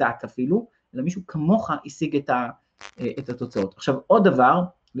בקצת אפילו, אלא מישהו כמוך השיג את התוצאות. עכשיו, עוד דבר,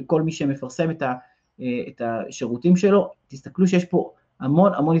 לכל מי שמפרסם את השירותים שלו, תסתכלו שיש פה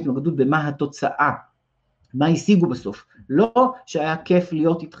המון התמקדות במה התוצאה, מה השיגו בסוף. לא שהיה כיף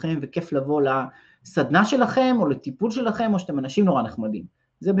להיות איתכם וכיף לבוא לסדנה שלכם או לטיפול שלכם, או שאתם אנשים נורא נחמדים.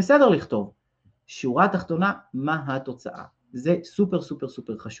 זה בסדר לכתוב. שורה התחתונה, מה התוצאה. זה סופר סופר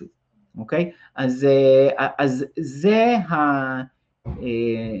סופר חשוב. אוקיי? אז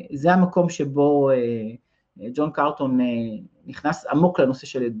זה המקום שבו ג'ון קרלטון נכנס עמוק לנושא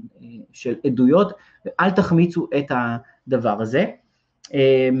של עדויות, ואל תחמיצו את הדבר הזה.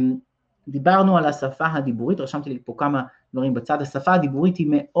 דיברנו על השפה הדיבורית, רשמתי לי פה כמה דברים בצד, השפה הדיבורית היא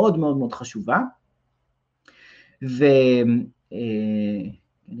מאוד מאוד מאוד חשובה, ואני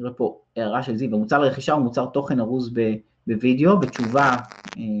רואה פה הערה של זיו, המוצר לרכישה הוא מוצר תוכן ארוז בווידאו, בתשובה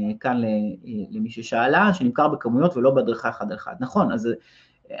כאן למי ששאלה, שנמכר בכמויות ולא בהדרכה אחד על אחד. נכון, אז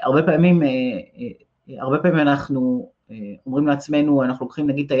הרבה פעמים אנחנו אומרים לעצמנו, אנחנו לוקחים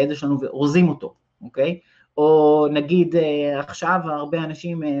נגיד את הידע שלנו ואורזים אותו, אוקיי? או נגיד עכשיו הרבה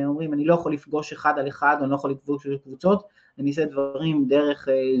אנשים אומרים, אני לא יכול לפגוש אחד על אחד, או אני לא יכול לפגוש קבוצות, אני אעשה דברים דרך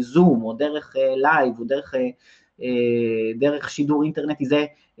זום, או דרך לייב, או דרך שידור אינטרנטי,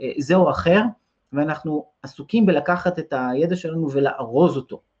 זה או אחר, ואנחנו עסוקים בלקחת את הידע שלנו ולארוז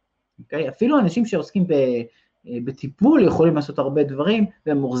אותו, אוקיי? אפילו אנשים שעוסקים בטיפול יכולים לעשות הרבה דברים,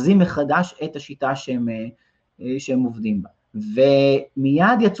 והם אורזים מחדש את השיטה שהם עובדים בה.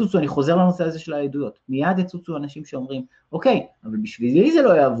 ומיד יצוצו, אני חוזר לנושא הזה של העדויות, מיד יצוצו אנשים שאומרים, אוקיי, אבל בשבילי זה לא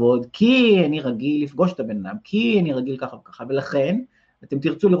יעבוד, כי אני רגיל לפגוש את הבן אדם, כי אני רגיל ככה וככה, ולכן אתם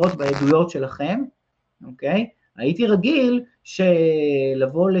תרצו לראות בעדויות שלכם, אוקיי? הייתי רגיל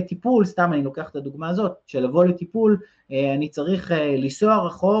שלבוא לטיפול, סתם אני לוקח את הדוגמה הזאת, שלבוא לטיפול אני צריך לנסוע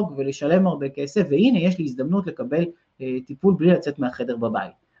רחוק ולשלם הרבה כסף, והנה יש לי הזדמנות לקבל טיפול בלי לצאת מהחדר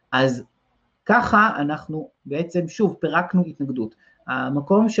בבית. אז ככה אנחנו בעצם שוב פירקנו התנגדות.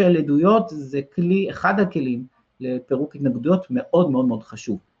 המקום של עדויות זה כלי, אחד הכלים לפירוק התנגדויות מאוד מאוד מאוד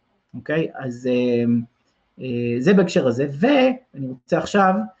חשוב. אוקיי? אז זה בהקשר הזה, ואני רוצה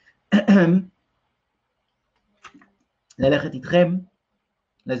עכשיו ללכת איתכם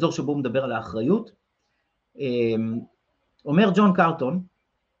לאזור שבו הוא מדבר על האחריות. אומר ג'ון קרלטון,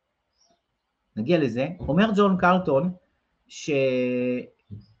 נגיע לזה, אומר ג'ון קרלטון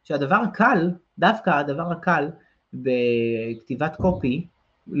שהדבר הקל, דווקא הדבר הקל בכתיבת קופי,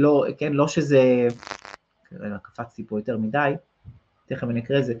 לא, כן, לא שזה, קפצתי פה יותר מדי, תכף אני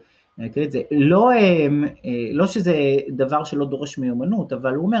אקרא את זה, לא שזה דבר שלא דורש מיומנות,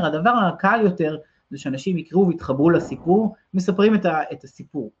 אבל הוא אומר, הדבר הקל יותר זה שאנשים יקראו ויתחברו לסיפור, מספרים את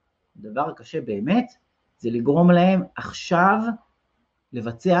הסיפור. הדבר הקשה באמת זה לגרום להם עכשיו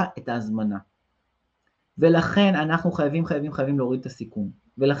לבצע את ההזמנה. ולכן אנחנו חייבים להוריד את הסיכון.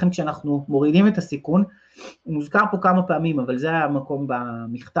 ולכן כשאנחנו מורידים את הסיכון, הוא מוזכר פה כמה פעמים, אבל זה המקום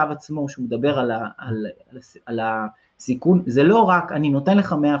במכתב עצמו שהוא מדבר על הסיכון, זה לא רק אני נותן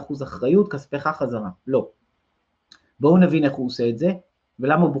לך 100% אחריות, כספך חזרה, לא. בואו נבין איך הוא עושה את זה,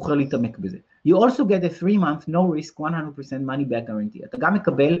 ולמה הוא בוחר להתעמק בזה. You also get a 3-month no risk 100% money back guarantee. אתה גם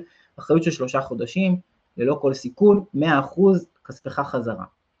מקבל אחריות של 3 חודשים, ללא כל סיכון, 100% כספך חזרה.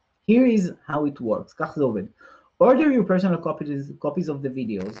 Here is how it works, כך זה עובד. Order your personal copies of the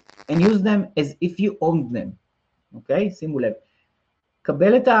videos and use them as if you owned them. אוקיי? שימו לב.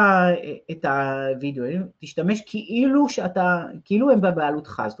 קבל את הוידאוים, תשתמש כאילו הם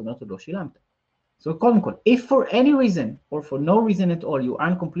בבעלותך, זאת אומרת, עוד לא שילמת. So קודם כל, if for any reason, or for no reason at all, you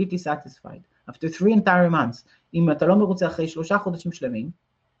aren't completely satisfied, after 3 entire months, אם אתה לא מרוצה אחרי 3 חודשים שלמים,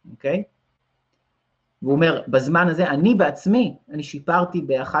 אוקיי? והוא אומר, בזמן הזה, אני בעצמי, אני שיפרתי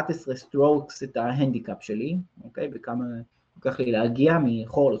ב-11 strokes את ההנדיקאפ שלי, אוקיי? בכמה לוקח לי להגיע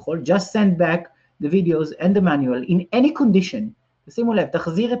מחור לחול, just send back the videos and the manual in any condition, תשימו לב,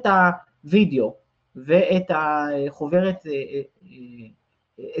 תחזיר את הוידאו ואת החוברת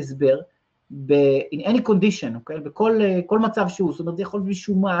הסבר, in any condition, אוקיי? בכל מצב שהוא, זאת אומרת, זה יכול להיות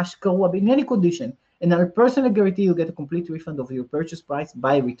משומש, קרוע, in any condition, and I'll personally guarantee you'll get a complete refund of your purchase price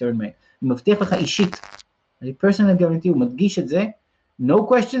by return mail. אני מבטיח לך אישית, אני personally guarantee, הוא מדגיש את זה, no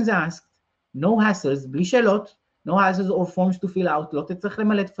questions asked, no hassles, בלי שאלות, no hassles or forms to fill out, לא תצטרך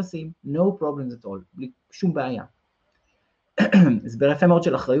למלא תפסים, no problems at all, בלי שום בעיה. הסבר יפה מאוד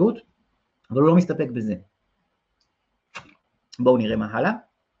של אחריות, אבל הוא לא מסתפק בזה. בואו נראה מה הלאה.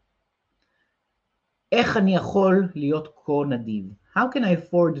 איך אני יכול להיות כה נדיב? How can I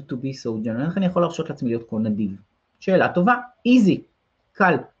afford to be so generous? איך אני יכול להרשות לעצמי להיות כה נדיב? שאלה טובה, easy,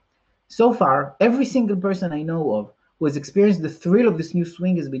 קל. So far, every single person I know of who has experienced the thrill of this new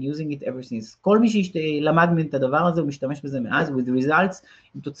swing has been using it ever since. כל מי שלמד את הדבר הזה, הוא משתמש בזה מאז, with results,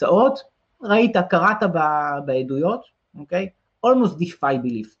 עם תוצאות, ראית, קראת בעדויות, אוקיי? almost defy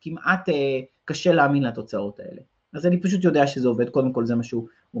belief, כמעט קשה להאמין לתוצאות האלה. אז אני פשוט יודע שזה עובד, קודם כל זה מה שהוא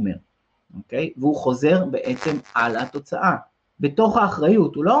אומר. אוקיי? והוא חוזר בעצם על התוצאה. בתוך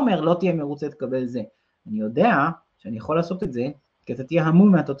האחריות, הוא לא אומר, לא תהיה מרוצה תקבל זה. אני יודע שאני יכול לעשות את זה, כי אתה תהיה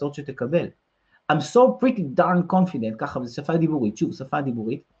המום מהתוצאות שתקבל. I'm so pretty darn confident, ככה, זו שפה דיבורית, שוב, שפה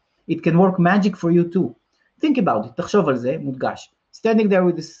דיבורית, it can work magic for you too. Think about it, תחשוב על זה, מודגש. Standing there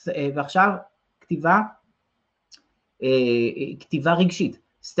with this, ועכשיו, כתיבה רגשית.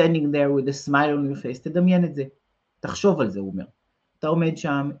 Standing there with a smile on your face, תדמיין את זה. תחשוב על זה, הוא אומר. אתה עומד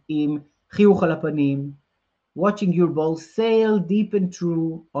שם עם חיוך על הפנים, watching your ball sail deep and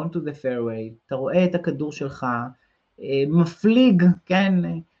true onto the fairway, אתה רואה את הכדור שלך, מפליג, כן,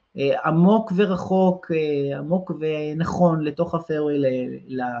 עמוק ורחוק, עמוק ונכון לתוך הפיירווי,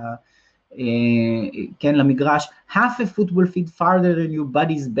 כן, למגרש, half a football feet farther than your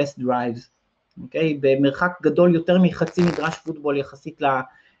body's best drives, אוקיי, במרחק גדול יותר מחצי מגרש פוטבול יחסית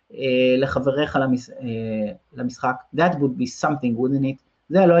לחבריך למשחק, that would be something, wouldn't it?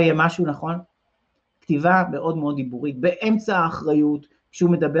 זה לא יהיה משהו, נכון? כתיבה מאוד מאוד דיבורית, באמצע האחריות, כשהוא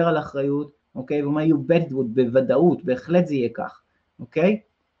מדבר על אחריות, אוקיי? ואומר, you bet it would, בוודאות, בהחלט זה יהיה כך, אוקיי?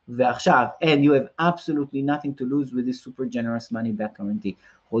 ועכשיו, and you have absolutely nothing to lose with this super generous money back guarantee.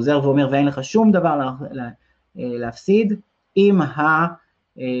 חוזר ואומר, ואין לך שום דבר להפסיד, עם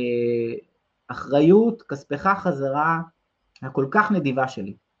האחריות, כספך חזרה, הכל כך נדיבה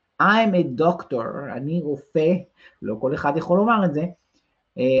שלי. I'm a doctor, אני רופא, לא כל אחד יכול לומר את זה,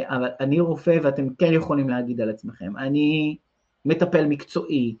 אבל אני רופא ואתם כן יכולים להגיד על עצמכם, אני מטפל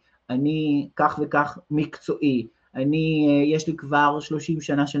מקצועי, אני כך וכך מקצועי, יש לי כבר 30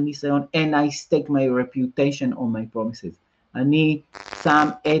 שנה של ניסיון, and I stake my reputation on my promises, אני שם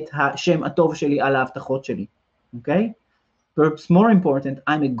את השם הטוב שלי על ההבטחות שלי, אוקיי? Perhaps more important,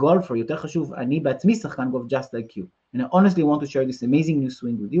 I'm a golfer, יותר חשוב, אני בעצמי שחקן גולף just like you, and I honestly want to share this amazing new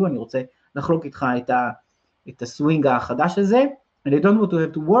swing with you, אני רוצה לחלוק איתך את הסווינג החדש הזה, and I don't want to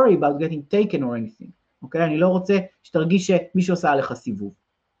have to worry about getting taken or anything, אוקיי? אני לא רוצה שתרגיש שמישהו עשה עליך סיבוב,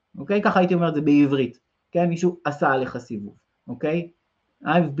 אוקיי? ככה הייתי אומר את זה בעברית, כן? מישהו עשה עליך סיבוב, אוקיי?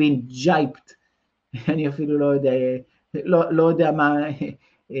 I've been jiped, אני אפילו לא יודע מה,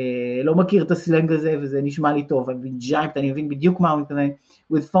 לא מכיר את הסלנג הזה וזה נשמע לי טוב, I've been jiped, אני מבין בדיוק מה הוא מתכוון,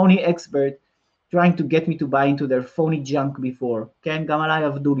 with phony expert, trying to get me to buy into their phony junk before, כן? גם עליי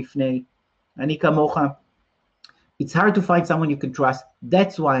עבדו לפני, אני כמוך, it's hard to find someone you can trust,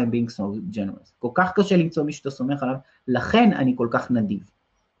 that's why I'm being so generous. כל כך קשה למצוא מי שאתה סומך עליו, לכן אני כל כך נדיב.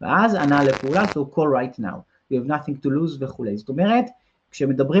 ואז ענה לפעולה, so call right now, you have nothing to lose וכו'. זאת אומרת,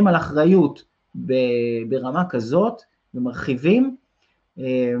 כשמדברים על אחריות ברמה כזאת, ומרחיבים,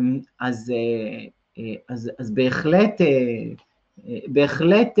 אז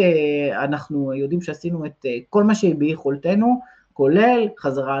בהחלט אנחנו יודעים שעשינו את כל מה שביכולתנו, כולל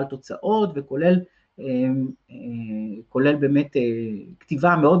חזרה על תוצאות, וכולל באמת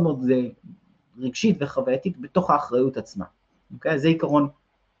כתיבה מאוד מאוד רגשית וחווייתית בתוך האחריות עצמה. אוקיי? זה עיקרון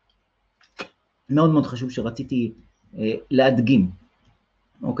מאוד מאוד חשוב שרציתי להדגים.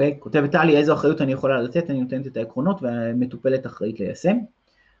 אוקיי? כותבת לי איזו אחריות אני יכולה לתת, אני נותנת את העקרונות והמטופלת אחראית ליישם.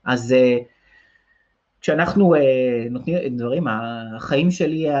 אז כשאנחנו נותנים דברים, החיים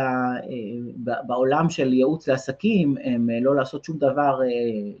שלי בעולם של ייעוץ לעסקים, הם לא לעשות שום דבר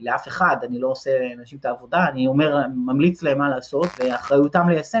לאף אחד, אני לא עושה אנשים את העבודה, אני ממליץ להם מה לעשות, ואחריותם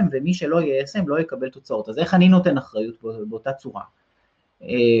ליישם, ומי שלא יישם לא יקבל תוצאות. אז איך אני נותן אחריות באותה צורה?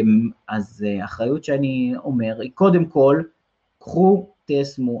 אז האחריות שאני אומר, היא קודם כל, קחו,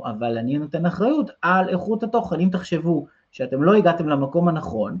 תיישמו, אבל אני נותן אחריות על איכות התוכן. אם תחשבו שאתם לא הגעתם למקום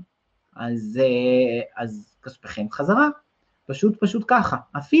הנכון, אז כספכם חזרה, פשוט ככה,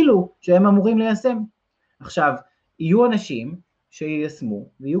 אפילו שהם אמורים ליישם. עכשיו, יהיו אנשים שיישמו,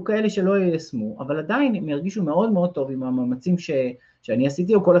 ויהיו כאלה שלא יישמו, אבל עדיין הם ירגישו מאוד מאוד טוב עם המאמצים שאני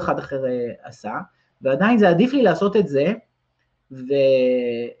עשיתי, או כל אחד אחר עשה, ועדיין זה עדיף לי לעשות את זה,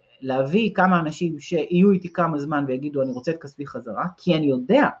 ולהביא כמה אנשים שיהיו איתי כמה זמן, ויגידו אני רוצה את כספי חזרה, כי אני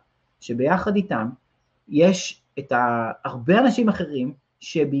יודע שביחד איתם, יש את הרבה אנשים אחרים,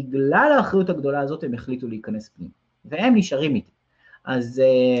 שבגלל האחריות הגדולה הזאת הם החליטו להיכנס פנים, והם נשארים איתי. אז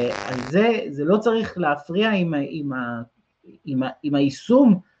זה לא צריך להפריע עם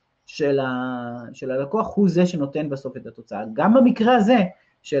היישום של הלקוח, הוא זה שנותן בסוף את התוצאה. גם במקרה הזה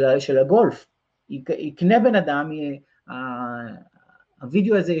של הגולף, יקנה בן אדם,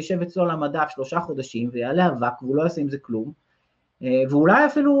 הווידאו הזה ישב אצלו על המדף 3 חודשים, ויעלה אבק, והוא לא יעשה עם זה כלום, ואולי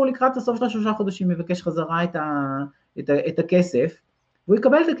אפילו לקראת הסוף של 3 חודשים יבקש חזרה את הכסף, והוא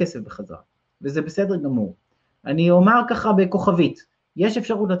יקבל את הכסף בחזרה, וזה בסדר גמור. אני אומר ככה בכוכבית, יש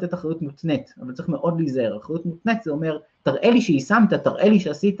אפשרות לתת אחריות מותנית, אבל צריך מאוד להיזהר. אחריות מותנית זה אומר, תראה לי שיישמת, תראה לי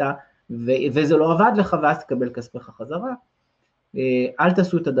שעשית, וזה לא עבד לך, ואז תקבל כספך חזרה. אל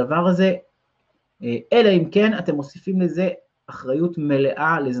תעשו את הדבר הזה, אלא אם כן אתם מוסיפים לזה אחריות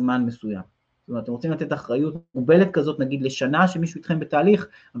מלאה לזמן מסוים. זאת אומרת, אתם רוצים לתת אחריות מוגבלת כזאת, נגיד לשנה שמישהו איתכם בתהליך,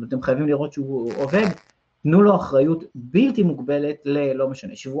 אבל אתם חייבים לראות שהוא עובד, תנו לו אחריות בלתי מוגבלת לא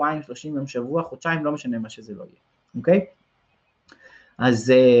משנה, שבועיים, 30 יום, שבוע, חודשיים, לא משנה מה שזה לא יהיה, אוקיי?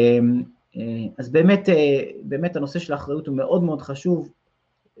 אז באמת הנושא של האחריות הוא מאוד מאוד חשוב,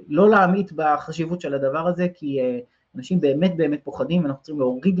 לא להעמיד בחשיבות של הדבר הזה, כי אנשים באמת פוחדים, ואנחנו צריכים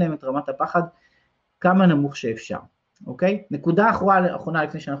להוריד להם את רמת הפחד, כמה נמוך שאפשר, אוקיי? נקודה אחרונה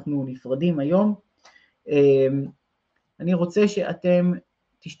לפני שאנחנו נפרדים היום, אני רוצה שאתם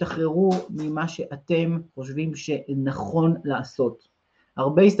תשתחררו ממה שאתם חושבים שנכון לעשות.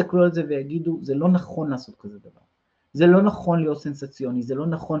 הרבה יסתכלו על זה ויגידו, זה לא נכון לעשות כזה דבר. זה לא נכון להיות סנסציוני, זה לא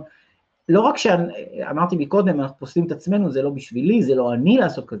נכון, לא רק שאמרתי מקודם, אנחנו פוסלים את עצמנו, זה לא בשבילי, זה לא אני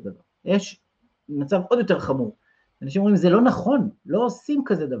לעשות כזה דבר. יש מצב עוד יותר חמור. אנשים אומרים, זה לא נכון, לא עושים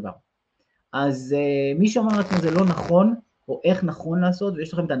כזה דבר. אז מי שאומר לכם זה לא נכון, או איך נכון לעשות,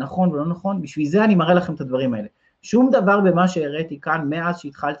 ויש לכם את הנכון ולא נכון, בשביל זה אני מראה לכם את הדברים האלה. שום דבר במה שהראיתי כאן, מאז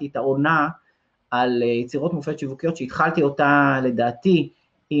שהתחלתי את העונה על יצירות מופת שיווקיות, שהתחלתי אותה לדעתי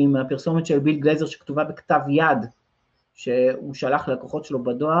עם הפרסומת של ביל גלייזר שכתובה בכתב יד, שהוא שלח ללקוחות שלו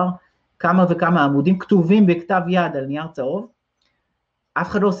בדואר, כמה וכמה עמודים כתובים בכתב יד על נייר צהוב, אף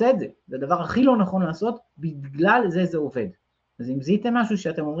אחד לא עושה את זה, זה הדבר הכי לא נכון לעשות, בגלל זה עובד. אז אם זיהיתם משהו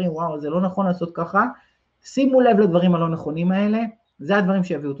שאתם אומרים, וואו, זה לא נכון לעשות ככה, שימו לב לדברים הלא נכונים האלה, זה הדברים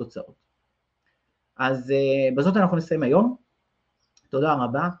שיביאו תוצאות. אז בזאת אנחנו נסיים היום, תודה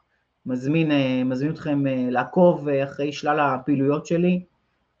רבה, מזמין אתכם לעקוב אחרי שלל הפעילויות שלי,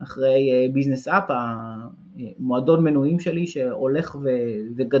 אחרי ביזנס אפ, המועדון מנויים שלי שהולך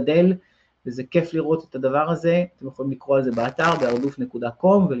וגדל, וזה כיף לראות את הדבר הזה, אתם יכולים לקרוא על זה באתר, בהרגוף.com,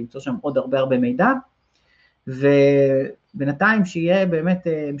 ולמצוא שם עוד הרבה מידע, ובינתיים שיהיה באמת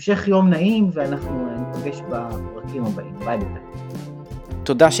המשך יום נעים, ואנחנו נפגש בפרקים הבאים, ביי ביי.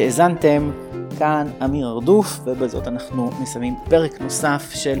 תודה שהאזנתם, כאן אמיר הרדוף, ובזאת אנחנו מסיימים פרק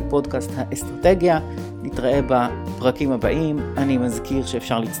נוסף של פודקאסט האסטרטגיה, נתראה בפרקים הבאים. אני מזכיר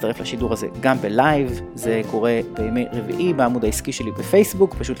שאפשר להצטרף לשידור הזה גם בלייב, זה קורה בימי רביעי בעמוד העסקי שלי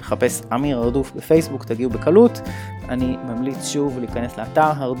בפייסבוק, פשוט לחפש אמיר הרדוף בפייסבוק, תגיעו בקלות. אני ממליץ שוב להיכנס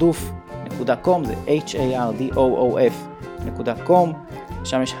לאתר hardoof.com, זה hardoof.com,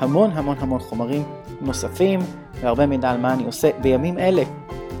 שם יש המון חומרים נוספים, והרבה מידע על מה אני עושה בימים אלה.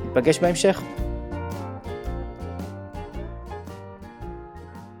 נתפגש בהמשך.